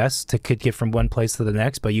hallway, yes, to could get from one place to the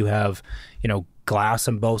next, but you have, glass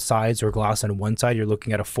on both sides or glass on one side, you're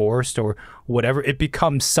looking at a forest or whatever. It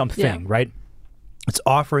becomes something, right? It's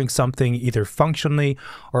offering something either functionally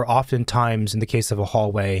or oftentimes in the case of a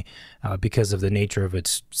hallway, because of the nature of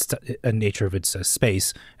its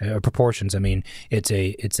space, proportions. I mean, it's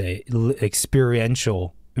a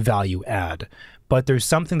experiential value add, but there's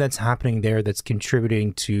something that's happening there that's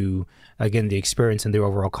contributing to, again, the experience and the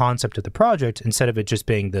overall concept of the project, instead of it just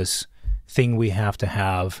being this thing we have to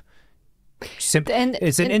have. I think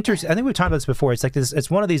we've talked about this before. It's like this. It's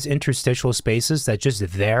one of these interstitial spaces that's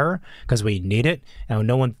just there because we need it, and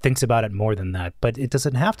no one thinks about it more than that. But it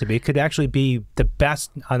doesn't have to be. It could actually be the best.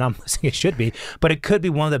 And I'm saying it should be, but it could be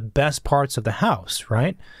one of the best parts of the house,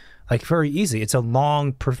 right? Like, very easy. It's a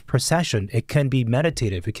long procession. It can be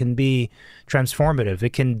meditative. It can be transformative.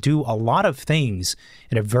 It can do a lot of things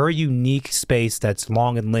in a very unique space that's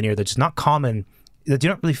long and linear, that's not common, that you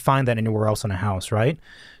don't really find that anywhere else in a house, right?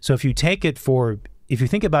 So if you think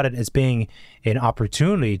about it as being an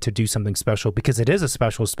opportunity to do something special because it is a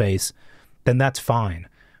special space, then that's fine.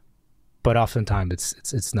 But oftentimes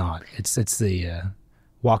it's not. It's the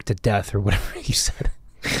walk to death or whatever you said.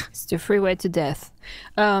 It's the freeway to death.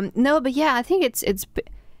 No, but yeah, I think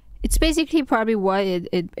it's basically probably why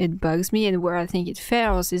it bugs me, and where I think it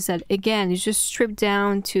fails is that, again, it's just stripped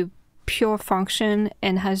down to pure function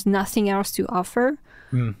and has nothing else to offer.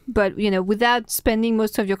 But without spending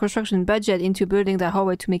most of your construction budget into building that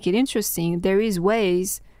hallway to make it interesting, there is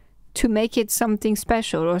ways to make it something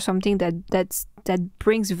special or something that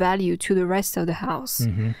brings value to the rest of the house.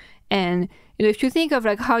 And if you think of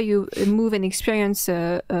like how you move and experience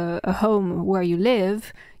a home where you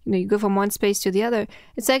live, you go from one space to the other.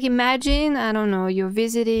 It's like, imagine, I don't know, you're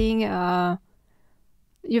visiting a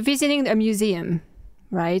museum,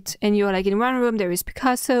 right? And you're like, in one room there is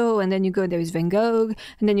Picasso, and then you go, there is Van Gogh,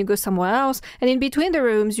 and then you go somewhere else, and in between the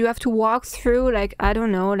rooms you have to walk through, like, I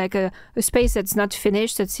don't know, like a space that's not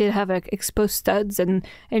finished, that still have like exposed studs and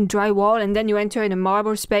drywall, and then you enter in a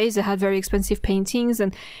marble space that had very expensive paintings,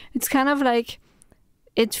 and it's kind of like,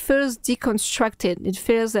 it feels deconstructed. It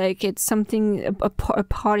feels like it's something, a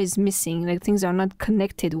part is missing, like things are not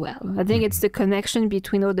connected well. I think it's the connection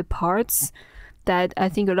between all the parts that I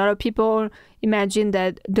think a lot of people imagine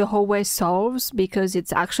that the hallway solves, because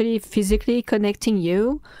it's actually physically connecting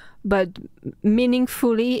you, but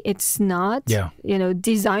meaningfully it's not.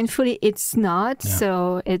 Designfully it's not.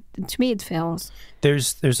 So to me it fails.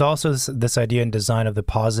 There's also this idea in design of the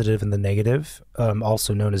positive and the negative,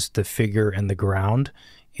 also known as the figure and the ground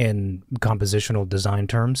in compositional design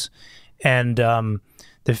terms. And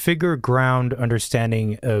the figure ground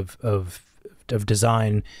understanding of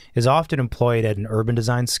design is often employed at an urban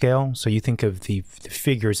design scale. So you think of the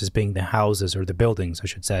figures as being the houses, or the buildings, I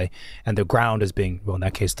should say, and the ground as being, well, in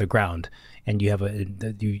that case, the ground. And you have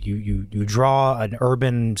you draw an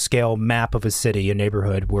urban scale map of a city, a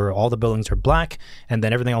neighborhood, where all the buildings are black and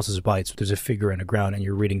then everything else is white. So there's a figure and a ground, and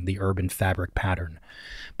you're reading the urban fabric pattern.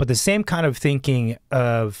 But the same kind of thinking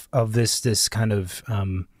of this kind of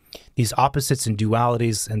these opposites and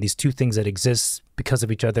dualities, and these two things that exist because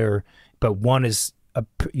of each other, but one is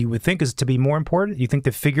you would think is to be more important. You think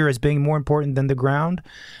the figure as being more important than the ground,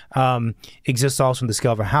 exists also in the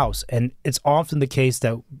scale of a house. And it's often the case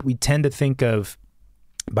that we tend to think of,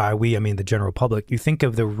 by we, I mean the general public, you think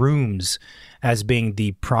of the rooms as being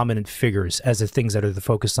the prominent figures, as the things that are the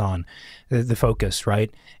focus,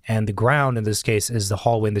 right? And the ground in this case is the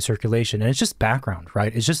hallway and the circulation. And it's just background,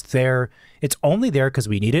 right? It's just there. It's only there because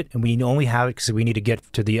we need it, and we only have it because we need to get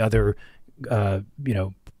to the other,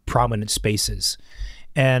 prominent spaces.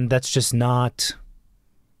 And that's just not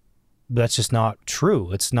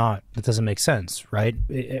true. It doesn't make sense, right?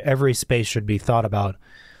 Every space should be thought about.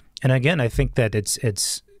 And again, I think that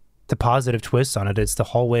it's the positive twist on it. It's the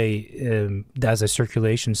hallway as a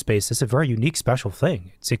circulation space. It's a very unique, special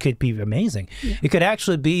thing. It could be amazing. Yeah. It could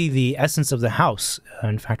actually be the essence of the house.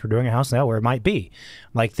 In fact, we're doing a house now where it might be.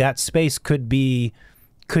 Like that space could be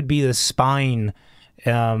the spine,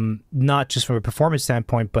 not just from a performance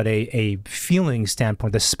standpoint, but a feeling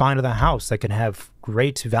standpoint, the spine of the house that can have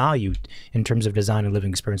great value in terms of design and living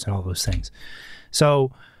experience and all those things.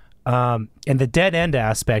 So, and the dead end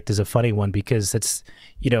aspect is a funny one because it's,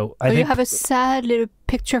 I think you have a sad little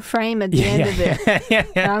picture frame at the end of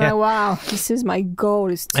it. I'm like, wow, this is my goal.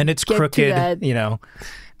 Is to and it's get crooked, to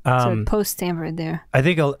that, post stamp right there. I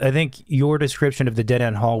think your description of the dead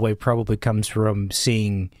end hallway probably comes from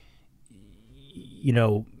seeing,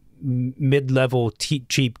 mid-level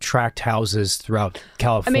cheap tract houses throughout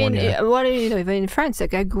California. I mean, even in France,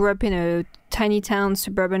 like I grew up in a tiny town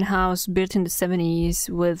suburban house built in the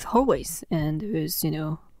 70s with hallways, and it was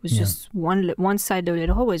just one side of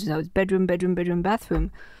the hallways. It was bedroom,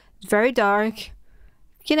 bathroom. It's very dark.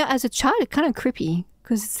 As a child, it's kind of creepy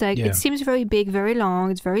because it's like it seems very big, very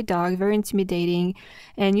long. It's very dark, very intimidating,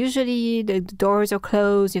 and usually the doors are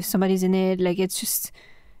closed if somebody's in it. Like it's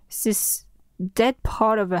this dead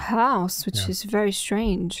part of a house, which is very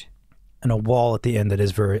strange. And a wall at the end that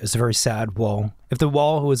is it's a very sad wall. If the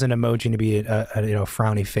wall was an emoji to be a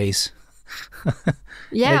frowny face,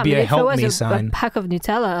 it'd be a help me sign. A pack of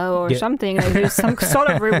Nutella or something, like there's some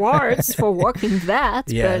sort of rewards for working that.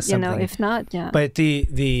 But if not, But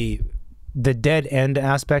the dead end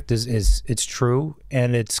aspect is it's true,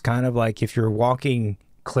 and it's kind of like if you're walking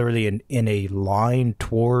clearly in a line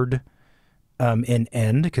toward an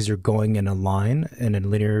end because you're going in a line in a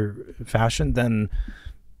linear fashion, then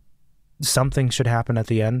something should happen at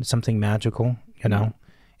the end, something magical.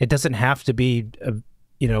 It doesn't have to be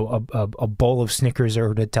a bowl of Snickers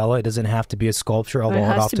or Nutella. It doesn't have to be a sculpture, although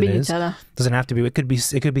it often is. It doesn't have to be. It could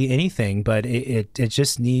be anything, but it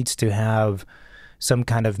just needs to have some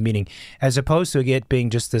kind of meaning, as opposed to it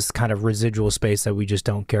being just this kind of residual space that we just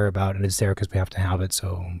don't care about, and it's there because we have to have it.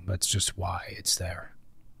 So that's just why it's there.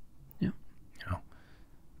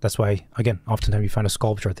 That's why, again, oftentimes you find a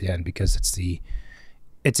sculpture at the end because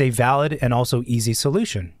it's a valid and also easy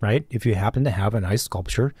solution, right? If you happen to have a nice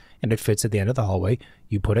sculpture and it fits at the end of the hallway,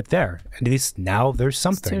 you put it there. And at least now there's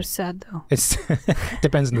something. It's still sad though. It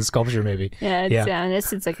depends on the sculpture, maybe.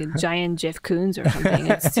 Unless it's like a giant Jeff Koons or something,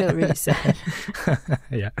 it's still really sad.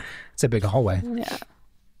 Yeah, it's a big hallway. Yeah.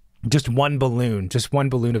 Just one balloon of Jeff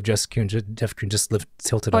Koons just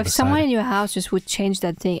tilted on the side. Or if someone in your house just would change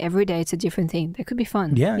that thing every day, it's a different thing. That could be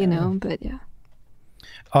fun. But yeah.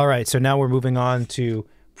 All right, so now we're moving on to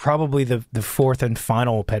probably the fourth and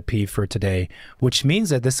final pet peeve for today, which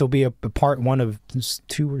means that this will be a part one of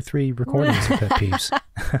 2 or 3 recordings of pet peeves.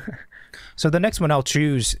 So the next one I'll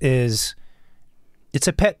choose it's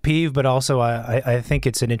a pet peeve, but also I think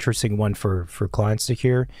it's an interesting one for clients to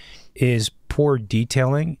hear, is poor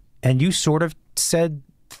detailing. And you sort of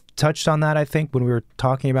touched on that, I think, when we were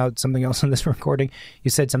talking about something else in this recording.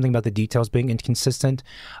 You said something about the details being inconsistent.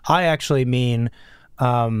 I actually mean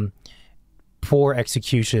poor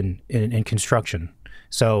execution in construction.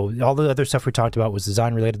 So all the other stuff we talked about was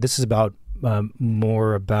design related. This is about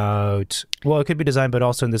more about, well, it could be design, but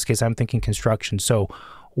also in this case, I'm thinking construction. So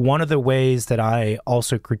one of the ways that I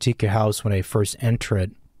also critique a house when I first enter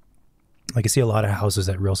it, like I see a lot of houses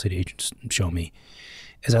that real estate agents show me,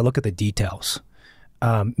 is I look at the details,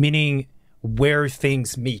 meaning where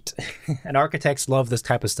things meet. And architects love this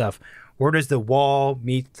type of stuff. Where does the wall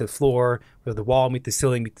meet the floor? Where the wall meet the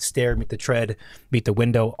ceiling, meet the stair, meet the tread, meet the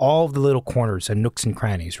window? All of the little corners and nooks and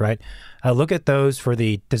crannies, right? I look at those for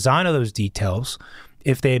the design of those details,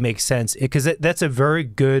 if they make sense, because that's a very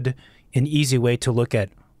good and easy way to look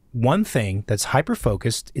at one thing that's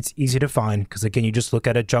hyper-focused. It's easy to find because, again, you just look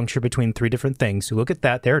at a juncture between 3 different things. You look at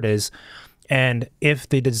that, there it is. And if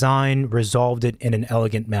the design resolved it in an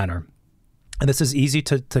elegant manner. And this is easy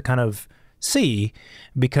to kind of see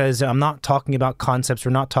because I'm not talking about concepts.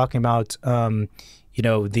 We're not talking about, the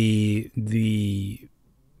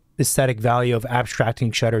aesthetic value of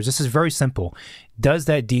abstracting shutters. This is very simple. Does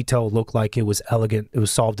that detail look like it was elegant? It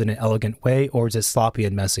was solved in an elegant way, or is it sloppy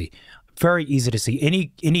and messy? Very easy to see.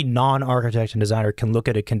 Any non-architect and designer can look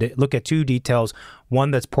at it, can look at 2 details,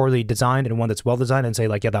 one that's poorly designed and one that's well designed, and say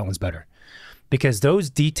like, yeah, that one's better. Because those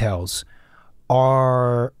details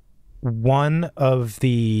are one of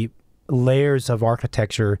the layers of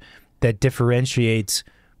architecture that differentiates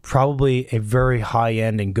probably a very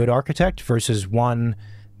high-end and good architect versus one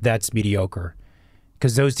that's mediocre.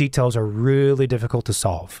 Because those details are really difficult to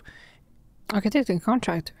solve. Architect and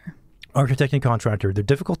contractor. Architect and contractor. They're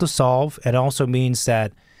difficult to solve, and it also means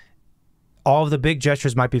that all of the big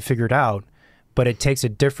gestures might be figured out, but it takes a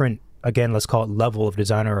different, again, let's call it level of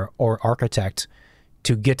designer or architect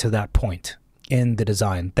to get to that point in the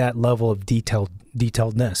design, that level of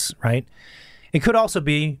detailedness, right? It could also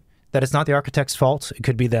be that it's not the architect's fault. It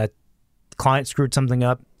could be that the client screwed something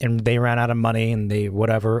up and they ran out of money and they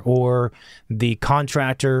whatever, or the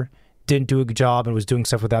contractor didn't do a good job and was doing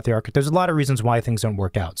stuff without the architect. There's a lot of reasons why things don't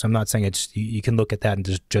work out. So I'm not saying it's you can look at that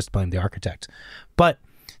and just blame the architect. But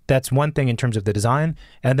that's one thing in terms of the design.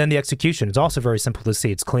 And then the execution. It's also very simple to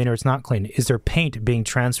see. It's clean or it's not clean. Is there paint being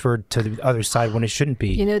transferred to the other side when it shouldn't be?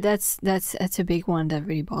 You know, that's a big one that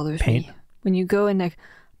really bothers Paint? me. When you go in like,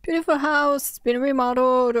 beautiful house, it's been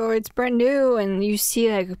remodeled or it's brand new, and you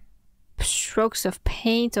see like strokes of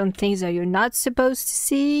paint on things that you're not supposed to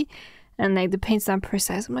see, and like the paint's not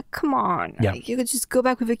precise. I'm like, come on. Yeah. Like, you could just go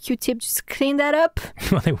back with a Q-tip, just clean that up.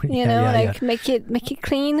 Make it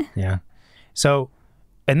clean. Yeah. So,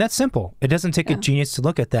 and that's simple. It doesn't take a genius to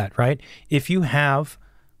look at that, right? If you have,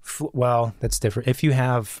 well, that's different. If you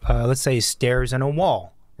have, let's say, stairs and a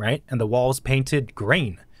wall, right? And the wall's painted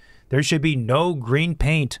green. There should be no green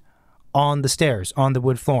paint on the stairs, on the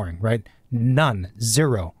wood flooring, right? None,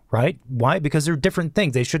 zero, right? Why? Because they're different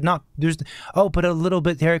things. They should not, but a little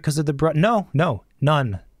bit there because of the, no,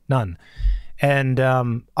 none. And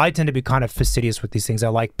I tend to be kind of fastidious with these things. I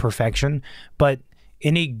like perfection, but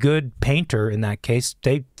any good painter in that case,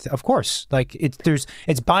 they, of course, like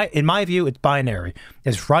in my view, it's binary.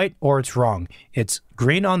 It's right or it's wrong. It's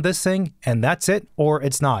green on this thing and that's it, or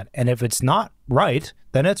it's not. And if it's not right,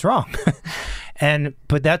 then it's wrong.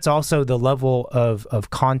 But that's also the level of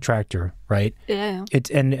contractor, right? Yeah.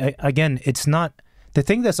 Again, it's not the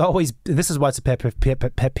thing that's always, this is what's a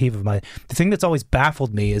pet peeve of mine. The thing that's always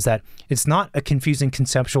baffled me is that it's not a confusing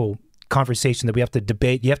conceptual conversation that we have to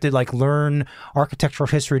debate. You have to like learn architectural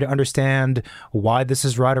history to understand why this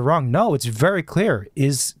is right or wrong. No, it's very clear.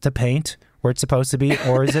 Is the paint where it's supposed to be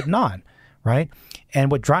or is it not? Right?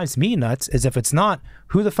 And what drives me nuts is if it's not,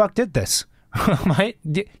 who the fuck did this? Right?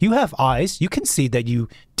 You have eyes. You can see that you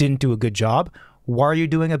didn't do a good job. Why are you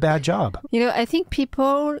doing a bad job? You know, I think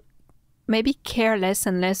people maybe care less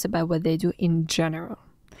and less about what they do in general.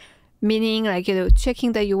 Meaning, like, you know,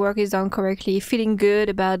 checking that your work is done correctly, feeling good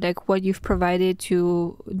about like what you've provided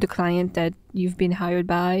to the client that you've been hired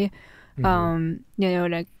by. You know,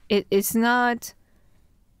 like it's not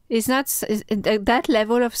that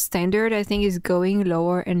level of standard. I think is going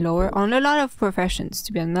lower and lower on a lot of professions.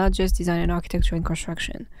 To be honest, not just design and architecture and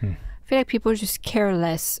construction. I feel like people just care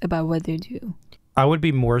less about what they do. I would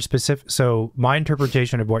be more specific. So my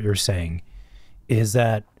interpretation of what you're saying is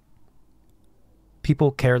that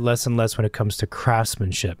people care less and less when it comes to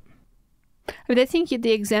craftsmanship. But I think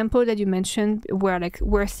the example that you mentioned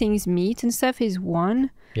where things meet and stuff is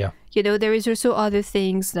one. Yeah. You know, there is also other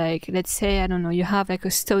things like, let's say, I don't know, you have like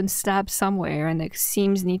a stone slab somewhere and like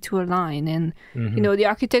seams need to align. And, you know, the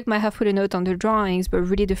architect might have put a note on the drawings, but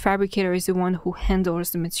really the fabricator is the one who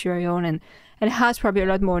handles the material and has probably a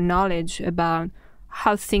lot more knowledge about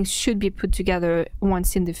how things should be put together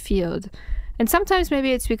once in the field. And sometimes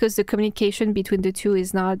maybe it's because the communication between the two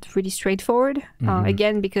is not really straightforward.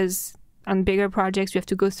 Again, because on bigger projects, you have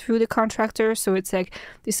to go through the contractor. So it's like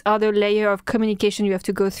this other layer of communication you have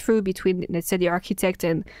to go through between, let's say, the architect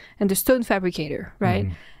and the stone fabricator,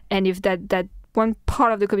 right? And if that one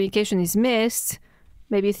part of the communication is missed,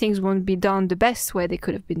 maybe things won't be done the best way they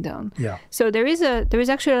could have been done. Yeah. So there is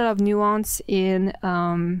actually a lot of nuance in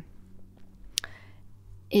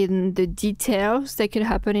the details that could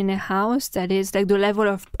happen in a house. That is like the level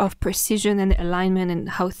of precision and alignment and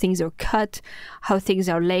how things are cut, how things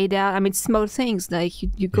are laid out. I mean, small things like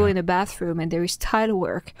you go in a bathroom and there is tile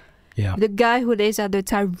work. Yeah. The guy who lays out the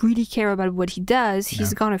tile really care about what he does.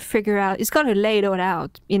 He's gonna figure out, he's gonna lay it all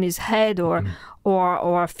out in his head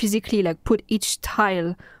or physically like put each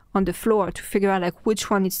tile on the floor to figure out like which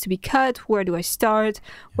one needs to be cut, where do I start,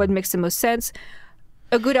 what makes the most sense.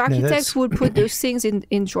 A good architect would put those things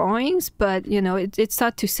in drawings, but you know, it's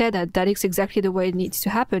not to say that is exactly the way it needs to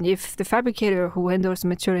happen. If the fabricator who handles the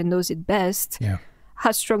material and knows it best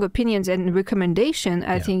has strong opinions and recommendation,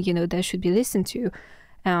 I think, you know, that should be listened to.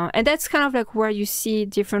 And that's kind of like where you see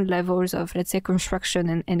different levels of, let's say,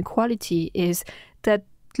 construction and quality is that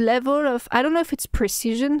level of, I don't know if it's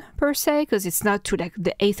precision per se, because it's not to like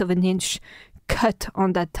the eighth of an inch cut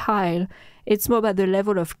on that tile. It's more about the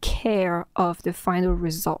level of care of the final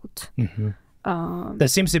result. That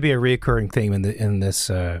seems to be a reoccurring theme in this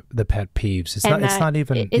the pet peeves. It's not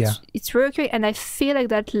even it's reoccurring, and I feel like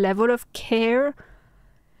that level of care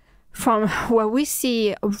from what we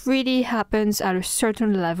see really happens at a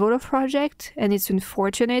certain level of project, and it's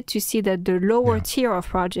unfortunate to see that the lower tier of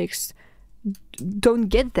projects don't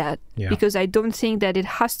get that because I don't think that it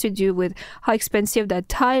has to do with how expensive that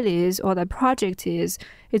tile is or that project is.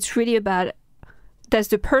 It's really about, does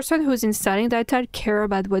the person who's installing that tile care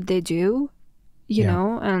about what they do, you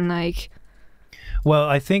know, and like. Well,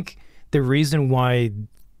 I think the reason why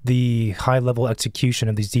the high level execution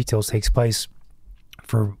of these details takes place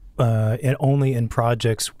for and only in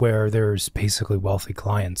projects where there's basically wealthy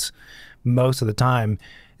clients most of the time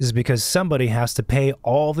is because somebody has to pay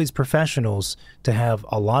all these professionals to have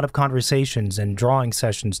a lot of conversations and drawing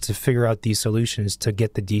sessions to figure out these solutions to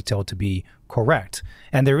get the detail to be correct.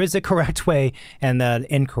 And there is a correct way and an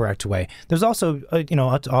incorrect way. There's also,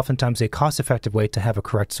 oftentimes a cost-effective way to have a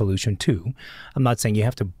correct solution too. I'm not saying you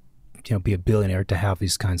have to, be a billionaire to have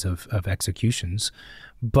these kinds of executions.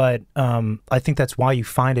 But I think that's why you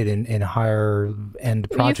find it in higher end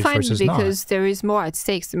projects versus not. Because there is more at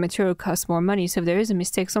stake. The material costs more money. So if there is a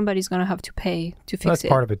mistake, somebody's going to have to pay to fix it. That's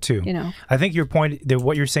part of it too. I think your point,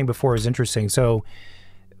 what you're saying before is interesting. So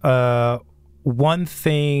one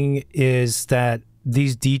thing is that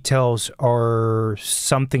these details are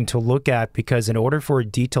something to look at because in order for a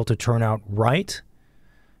detail to turn out right,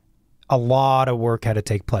 a lot of work had to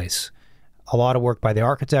take place. A lot of work by the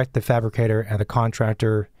architect, the fabricator, and the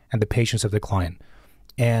contractor, and the patience of the client.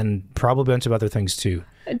 And probably a bunch of other things too.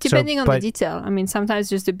 Depending on the detail. I mean, sometimes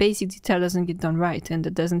just the basic detail doesn't get done right, and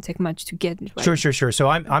it doesn't take much to get it right. Sure. So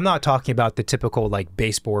I'm not talking about the typical like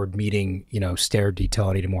baseboard meeting, stair detail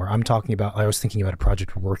anymore. I was thinking about a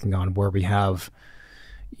project we're working on where we have,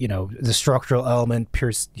 the structural element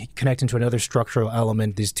connecting to another structural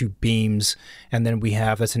element, these two beams, and then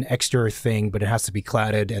that's an exterior thing, but it has to be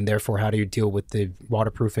cladded, and therefore how do you deal with the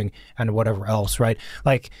waterproofing and whatever else, right?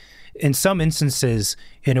 Like in some instances,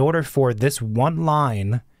 in order for this one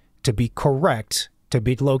line to be correct, to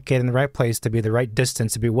be located in the right place, to be the right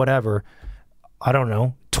distance, to be whatever, I don't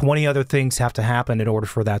know, 20 other things have to happen in order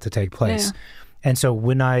for that to take place. Yeah. And so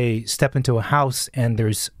when I step into a house and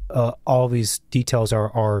there's all these details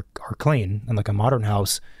are clean, and like a modern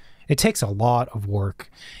house, it takes a lot of work.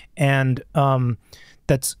 And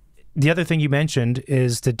that's the other thing you mentioned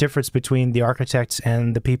is the difference between the architects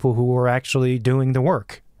and the people who are actually doing the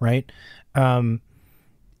work, right?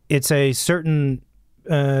 It's a certain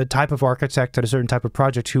type of architect at a certain type of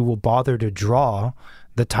project who will bother to draw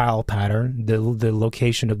the tile pattern, the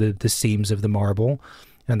location of the seams of the marble,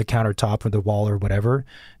 and the countertop or the wall or whatever,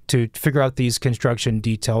 to figure out these construction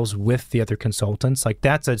details with the other consultants. Like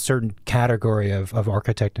that's a certain category of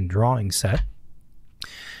architect and drawing set.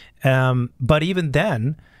 But even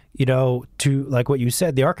then, to like what you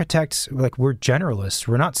said, the architects, like we're generalists,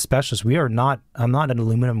 we're not specialists. I'm not an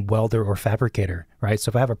aluminum welder or fabricator, right? So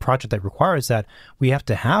if I have a project that requires that, we have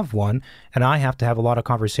to have one, and I have to have a lot of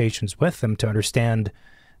conversations with them to understand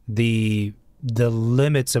the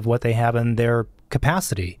limits of what they have in their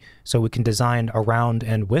capacity, so we can design around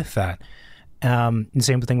and with that. And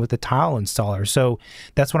same thing with the tile installer. So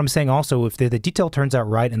that's what I'm saying. Also, if the detail turns out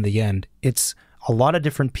right in the end, it's a lot of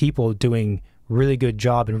different people doing really good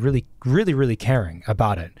job and really, really, really caring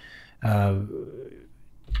about it.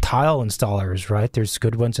 Tile installers, right? There's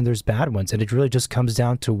good ones and there's bad ones, and it really just comes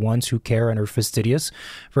down to ones who care and are fastidious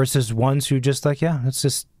versus ones who just like, let's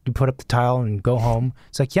just put up the tile and go home.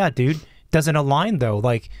 It's like, dude, doesn't align though.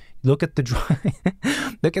 Like, look at the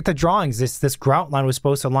drawings. This grout line was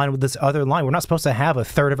supposed to align with this other line. We're not supposed to have a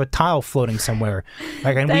third of a tile floating somewhere.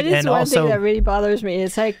 Like, and that is one thing that really bothers me.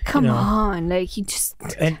 It's like, come on, like you just.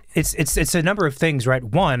 And it's a number of things, right?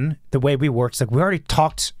 One, the way we work is like we already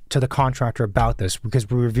talked to the contractor about this because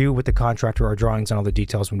we review with the contractor our drawings and all the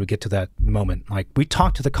details when we get to that moment. Like we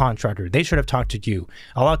talked to the contractor. They should have talked to you.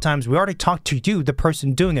 A lot of times we already talked to you, the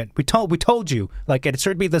person doing it. We told you, like it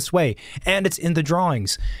should be this way, and it's in the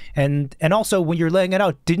drawings. And also when you're laying it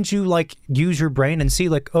out, didn't you like use your brain and see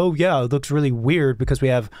like, oh yeah, it looks really weird because we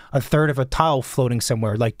have a third of a tile floating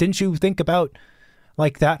somewhere. Like, didn't you think about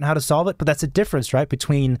like that and how to solve it? But that's a difference, right,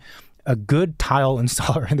 between a good tile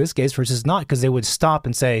installer in this case versus not, because they would stop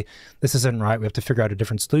and say, this isn't right. We have to figure out a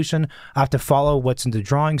different solution. I have to follow what's in the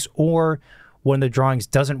drawings, or when the drawings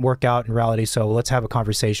doesn't work out in reality, so let's have a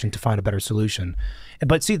conversation to find a better solution.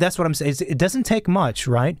 But see, that's what I'm saying. It doesn't take much,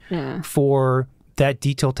 right, for that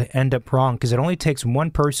detail to end up wrong, because it only takes one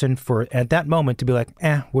person for at that moment to be like,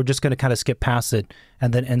 we're just going to kind of skip past it,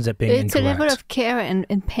 and then ends up being incorrect. It's a level of care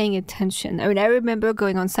and paying attention. I mean, I remember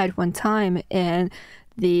going on site one time, and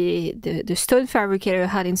the stone fabricator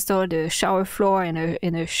had installed a shower floor in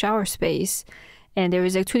a shower space, And there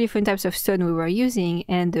was like 2 different types of stone we were using.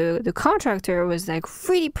 And the contractor was like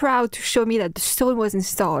really proud to show me that the stone was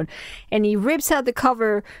installed. And he rips out the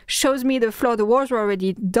cover, shows me the floor. The walls were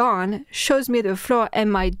already done, shows me the floor,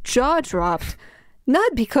 and my jaw dropped.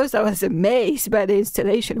 Not because I was amazed by the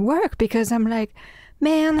installation work, because I'm like,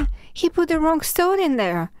 man, he put the wrong stone in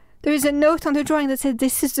there. There is a note on the drawing that said,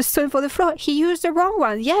 this is the stone for the floor. He used the wrong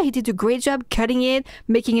one. Yeah, he did a great job cutting it,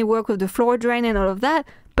 making it work with the floor drain and all of that.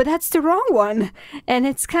 But that's the wrong one. And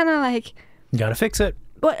it's kind of like... You got to fix it.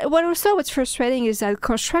 But what's frustrating is that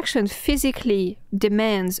construction physically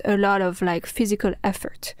demands a lot of like physical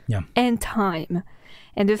effort and time.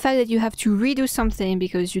 And the fact that you have to redo something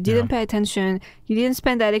because you didn't pay attention, you didn't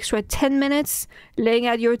spend that extra 10 minutes laying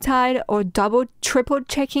out your tile or double, triple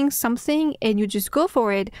checking something, and you just go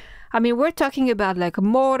for it. I mean, we're talking about like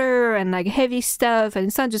mortar and like heavy stuff, and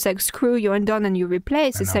it's not just like screw, you're undone and you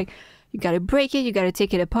replace. It's like you got to break it, you got to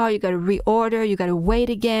take it apart, you got to reorder, you got to wait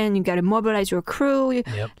again, you got to mobilize your crew.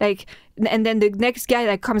 Like, and then the next guy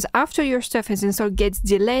that comes after your stuff is installed gets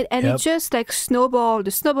delayed, and it just like the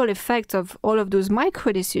snowball effect of all of those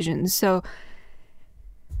micro decisions. So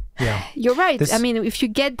you're right. I mean, if you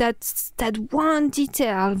get that one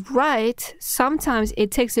detail right, sometimes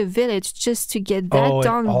it takes a village just to get that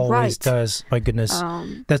done right. It always does. My goodness.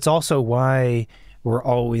 That's also why we're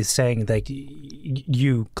always saying, like,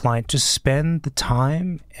 you, client, just spend the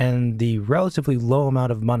time and the relatively low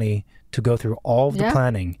amount of money to go through all of the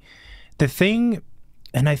planning. The thing,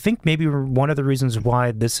 and I think maybe one of the reasons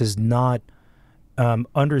why this is not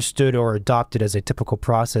understood or adopted as a typical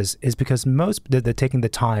process is because the taking the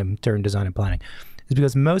time during design and planning is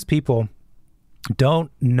because most people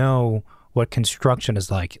don't know what construction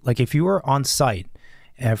is like. Like, if you were on site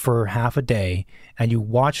for half a day and you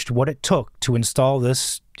watched what it took to install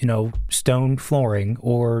this, stone flooring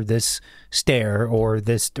or this stair or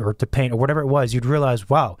to paint or whatever it was, you'd realize,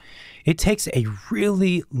 wow, it takes a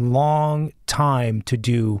really long time to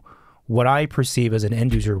do what I perceive as an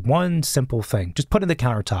end user, one simple thing, just put in the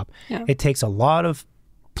countertop. It takes a lot of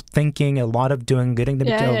thinking, a lot of getting them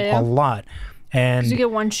to a lot. And you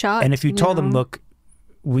get one shot. And if you told them, look,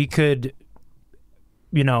 we could,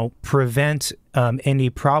 prevent any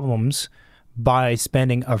problems by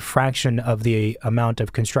spending a fraction of the amount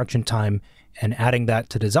of construction time and adding that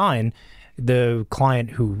to design, the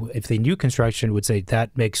client who, if they knew construction, would say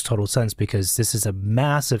that makes total sense because this is a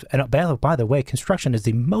massive, and by the way, construction is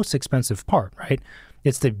the most expensive part, right?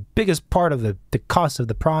 It's the biggest part of the cost of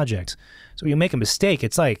the project. So you make a mistake,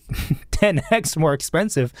 it's like 10x more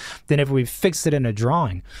expensive than if we fixed it in a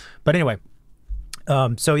drawing. But anyway,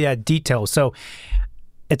 details. So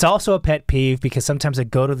it's also a pet peeve because sometimes I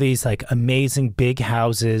go to these like amazing big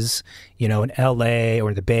houses, in LA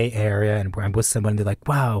or the Bay Area, and I'm with someone and they're like,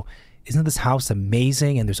 wow, isn't this house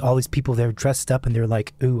amazing? And there's all these people there dressed up and they're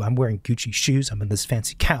like, ooh, I'm wearing Gucci shoes. I'm in this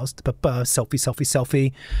fancy house.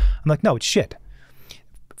 Selfie. I'm like, no, it's shit.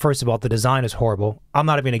 First of all, the design is horrible. I'm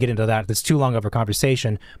not even going to get into that. It's too long of a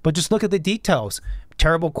conversation. But just look at the details.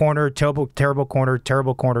 Terrible corner, terrible corner,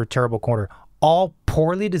 terrible corner, terrible corner. All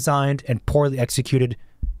poorly designed and poorly executed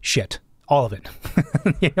shit. All of it.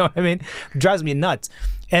 You know what I mean? It drives me nuts.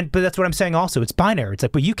 But that's what I'm saying also. It's binary. It's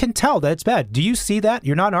like, but you can tell that it's bad. Do you see that?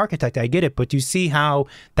 You're not an architect. I get it. But do you see how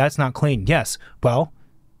that's not clean? Yes. Well,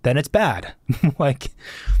 then it's bad.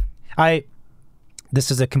 This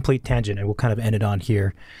is a complete tangent and we'll kind of end it on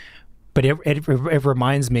here. But it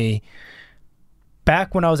reminds me,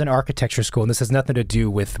 back when I was in architecture school, and this has nothing to do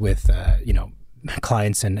with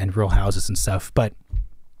clients and real houses and stuff, but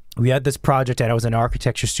we had this project and I was in an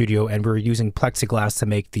architecture studio and we were using plexiglass to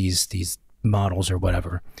make these models or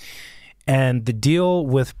whatever. And the deal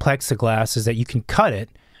with plexiglass is that you can cut it,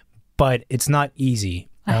 but it's not easy.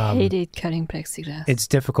 I hated cutting plexiglass. It's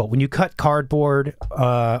difficult. When you cut cardboard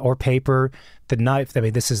or paper, the knife,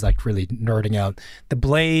 this is like really nerding out, the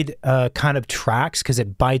blade kind of tracks because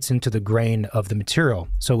it bites into the grain of the material.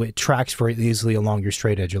 So it tracks very easily along your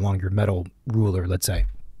straight edge, along your metal ruler, let's say.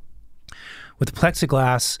 With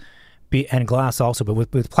plexiglass and glass also, but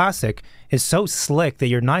with plastic, it's so slick that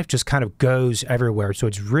your knife just kind of goes everywhere. So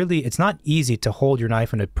it's not easy to hold your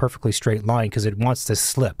knife in a perfectly straight line because it wants to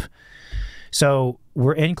slip. So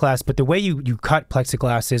we're in class, but the way you cut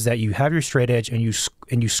plexiglass is that you have your straight edge and you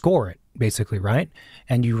score it, basically, right?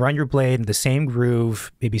 And you run your blade in the same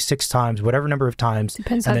groove, maybe 6 times, whatever number of times.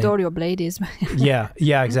 Depends how dull your blade is. yeah,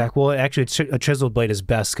 exactly. Well, actually, a chiseled blade is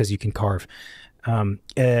best because you can carve.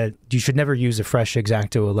 You should never use a fresh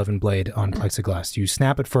X-Acto 11 blade on plexiglass. You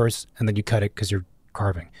snap it first, and then you cut it because you're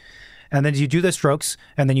carving. And then you do the strokes,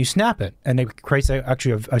 and then you snap it, and it creates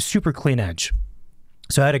actually a super clean edge.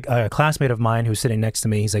 So I had a classmate of mine who was sitting next to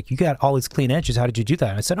me. He's like, you got all these clean edges. How did you do that?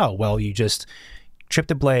 And I said, oh, well, you just chip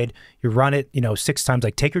the blade, you run it, 6 times.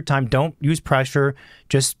 Like, take your time. Don't use pressure.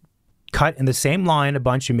 Just cut in the same line a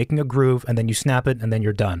bunch. You're making a groove, and then you snap it, and then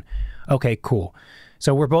you're done. Okay, cool.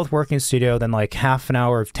 So we're both working in the studio. Then like half an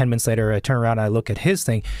hour, 10 minutes later, I turn around and I look at his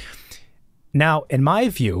thing. Now, in my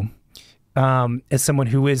view, as someone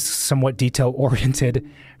who is somewhat detail-oriented,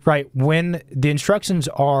 right, when the instructions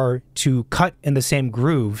are to cut in the same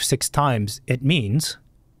groove 6 times, it means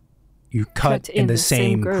you cut in the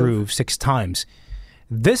same groove 6 times.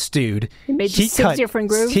 This dude, he made 6 different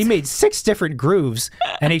grooves. He made 6 different grooves,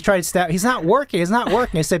 and he tried to stab. He's not working. It's not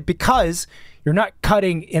working. I said, because you're not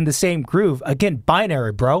cutting in the same groove. Again,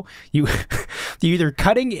 binary, bro. You're either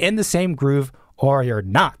cutting in the same groove or you're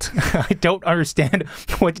not. I don't understand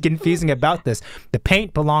what's confusing about this. The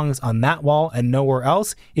paint belongs on that wall and nowhere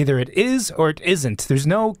else. Either it is or it isn't. There's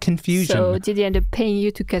no confusion. So did he end up paying you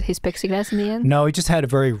to cut his plexiglass in the end? No, he just had a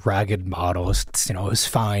very ragged model. It was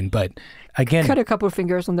fine, but again, cut a couple of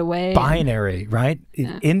fingers on the way. Binary, right?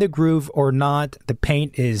 Yeah. In the groove or not, the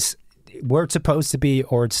paint is where it's supposed to be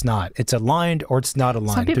or it's not. It's aligned or it's not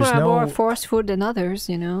aligned. Some people are more forceful than others,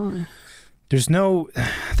 There's no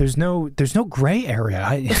gray area.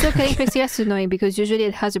 Also, cutting plexiglass is annoying because usually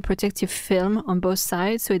it has a protective film on both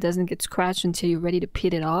sides, so it doesn't get scratched until you're ready to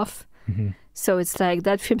peel it off. Mm-hmm. So it's like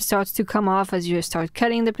that film starts to come off as you start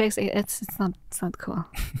cutting the plexiglass. It's not cool.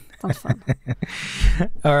 It's not fun.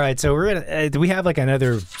 All right, so we're gonna we have like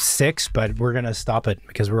another 6, but we're gonna stop it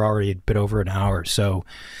because we're already a bit over an hour. So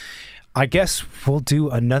I guess we'll do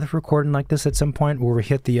another recording like this at some point where we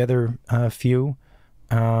hit the other few.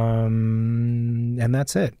 And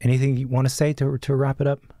that's it. Anything you want to say to wrap it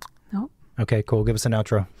up? No. Okay, cool. Give us an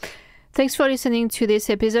outro. Thanks for listening to this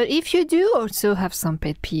episode. If you do also have some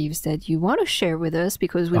pet peeves that you want to share with us,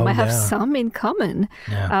 because we might have some in common,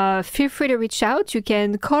 feel free to reach out. You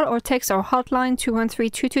can call or text our hotline,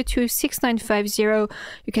 213-222-6950.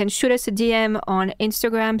 You can shoot us a DM on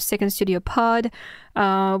Instagram, Second Studio Pod.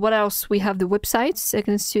 What else? We have the website,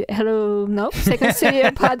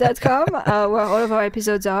 secondstudiopod.com, where all of our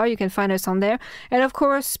episodes are. You can find us on there. And of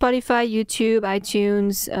course, Spotify, YouTube,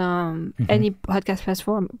 iTunes, any podcast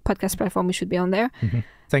platform we should be on there.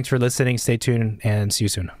 Thanks for listening. Stay tuned and see you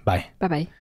soon. Bye. Bye-bye.